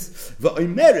bedikis.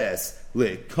 Va'omeres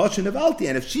lekashin avalti,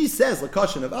 and if she says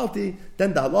lekashin avalti,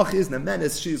 then the halach is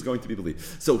nemenes. She is going to be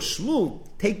believed. So Shmuel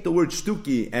take the word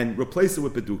shtuki and replace it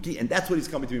with beduki, and that's what he's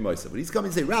coming to be Moisef. But he's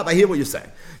coming to say, Rab, I hear what you're saying.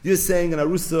 You're saying an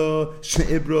arusa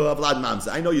she'ibra avlad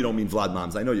mamza. I know you don't mean vlad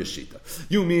mamza. I know you're shita.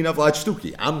 You mean avlad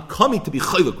shtuki. I'm coming to be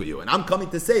chaylik with you, and I'm coming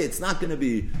to say it's not going to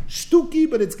be shtuki,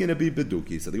 but it's going to be beduki.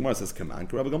 So the Gemara says, come on,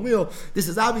 Rabbi Gamliel. This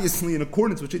is obviously in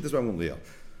accordance with Shita's Rabbi Gamliel.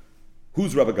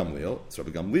 Who's Rabbi Gamliel? So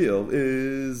Rabbi Gamliel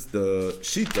is the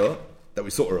Shita that we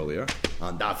saw earlier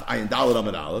on Daf Ayin Daled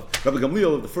Amud Aleph. Rabbi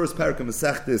Gamliel of the first parak of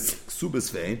Masechtas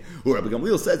Ksubas Fein, who Rabbi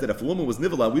Gamliel says that if a woman was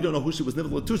nivala, we don't know who she was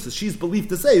nivala to, so she's believed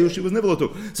to say who she was nivala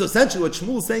to. So essentially, what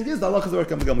Shmuel is saying is the halacha is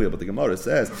Rabbi Gamliel. But the Gemara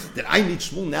says that I need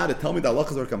Shmuel now to tell me the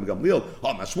halacha is Rabbi Gamliel.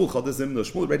 Oh, my Shmuel Chadazim. No,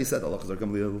 Shmuel already said the halacha is Rabbi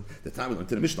Gamliel. The time we learned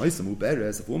to the Mishnah, if a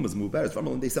woman is muberes,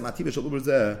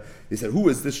 they said, who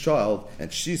is this child?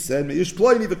 And she said, Meish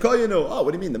Ploini v'Koyenu. Oh,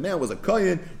 what do you mean? The man was a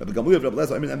Koyin. Rabbi Gamliel, Rabbi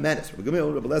Lezer, I mean a menace. Rabbi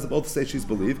Gamliel, Rabbi Lezer both say she's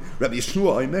believed. Rabbi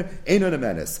Yeshua Omer ain't a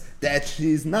menace that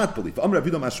she's not believed. Rabbi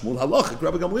Shmuel halachik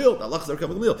Rabbi Gamliel. Halachik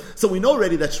Rabbi Gamliel. So we know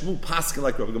already that Shmuel paskin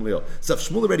like Rabbi Gamliel. So if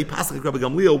Shmuel already paskin like Rabbi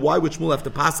Gamliel, why would Shmuel have to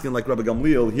paskin like Rabbi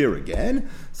Gamliel here again?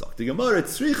 So the Gemara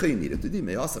it's tzricha you needed to do.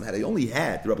 Me'asam had I only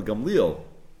had Rabbi Gamliel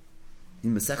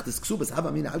in Masechtas Ksubas.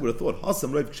 I would have thought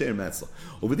Hasam Rav Ksheir Metzla.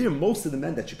 Over there, most of the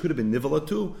men that she could have been nivala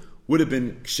to would have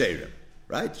been Ksherim.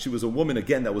 Right? She was a woman,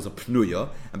 again, that was a pnuya.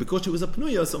 And because she was a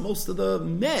pnuya, so most of the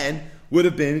men would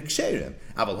have been ksherim.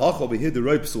 Aval hach over here, the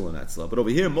roi psulim etzla. But over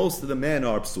here, most of the men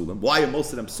are psulim. Why are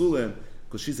most of them psulim?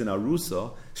 Because she's an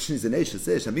arusa, she's an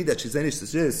eshes. I mean that she's an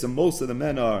eshes. So most of the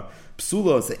men are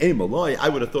psula. Say, hey, maloi. I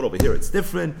would have thought over here it's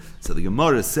different. So the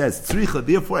Gemara says, tzricha.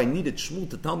 Therefore, I needed Shmuel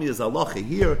to tell me his halacha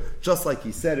here, just like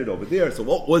he said it over there. So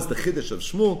what was the chiddush of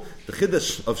Shmuel? The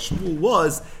chiddush of Shmuel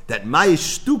was that my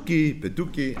shtuki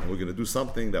beduki, and we're going to do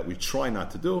something that we try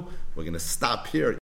not to do. We're going to stop here.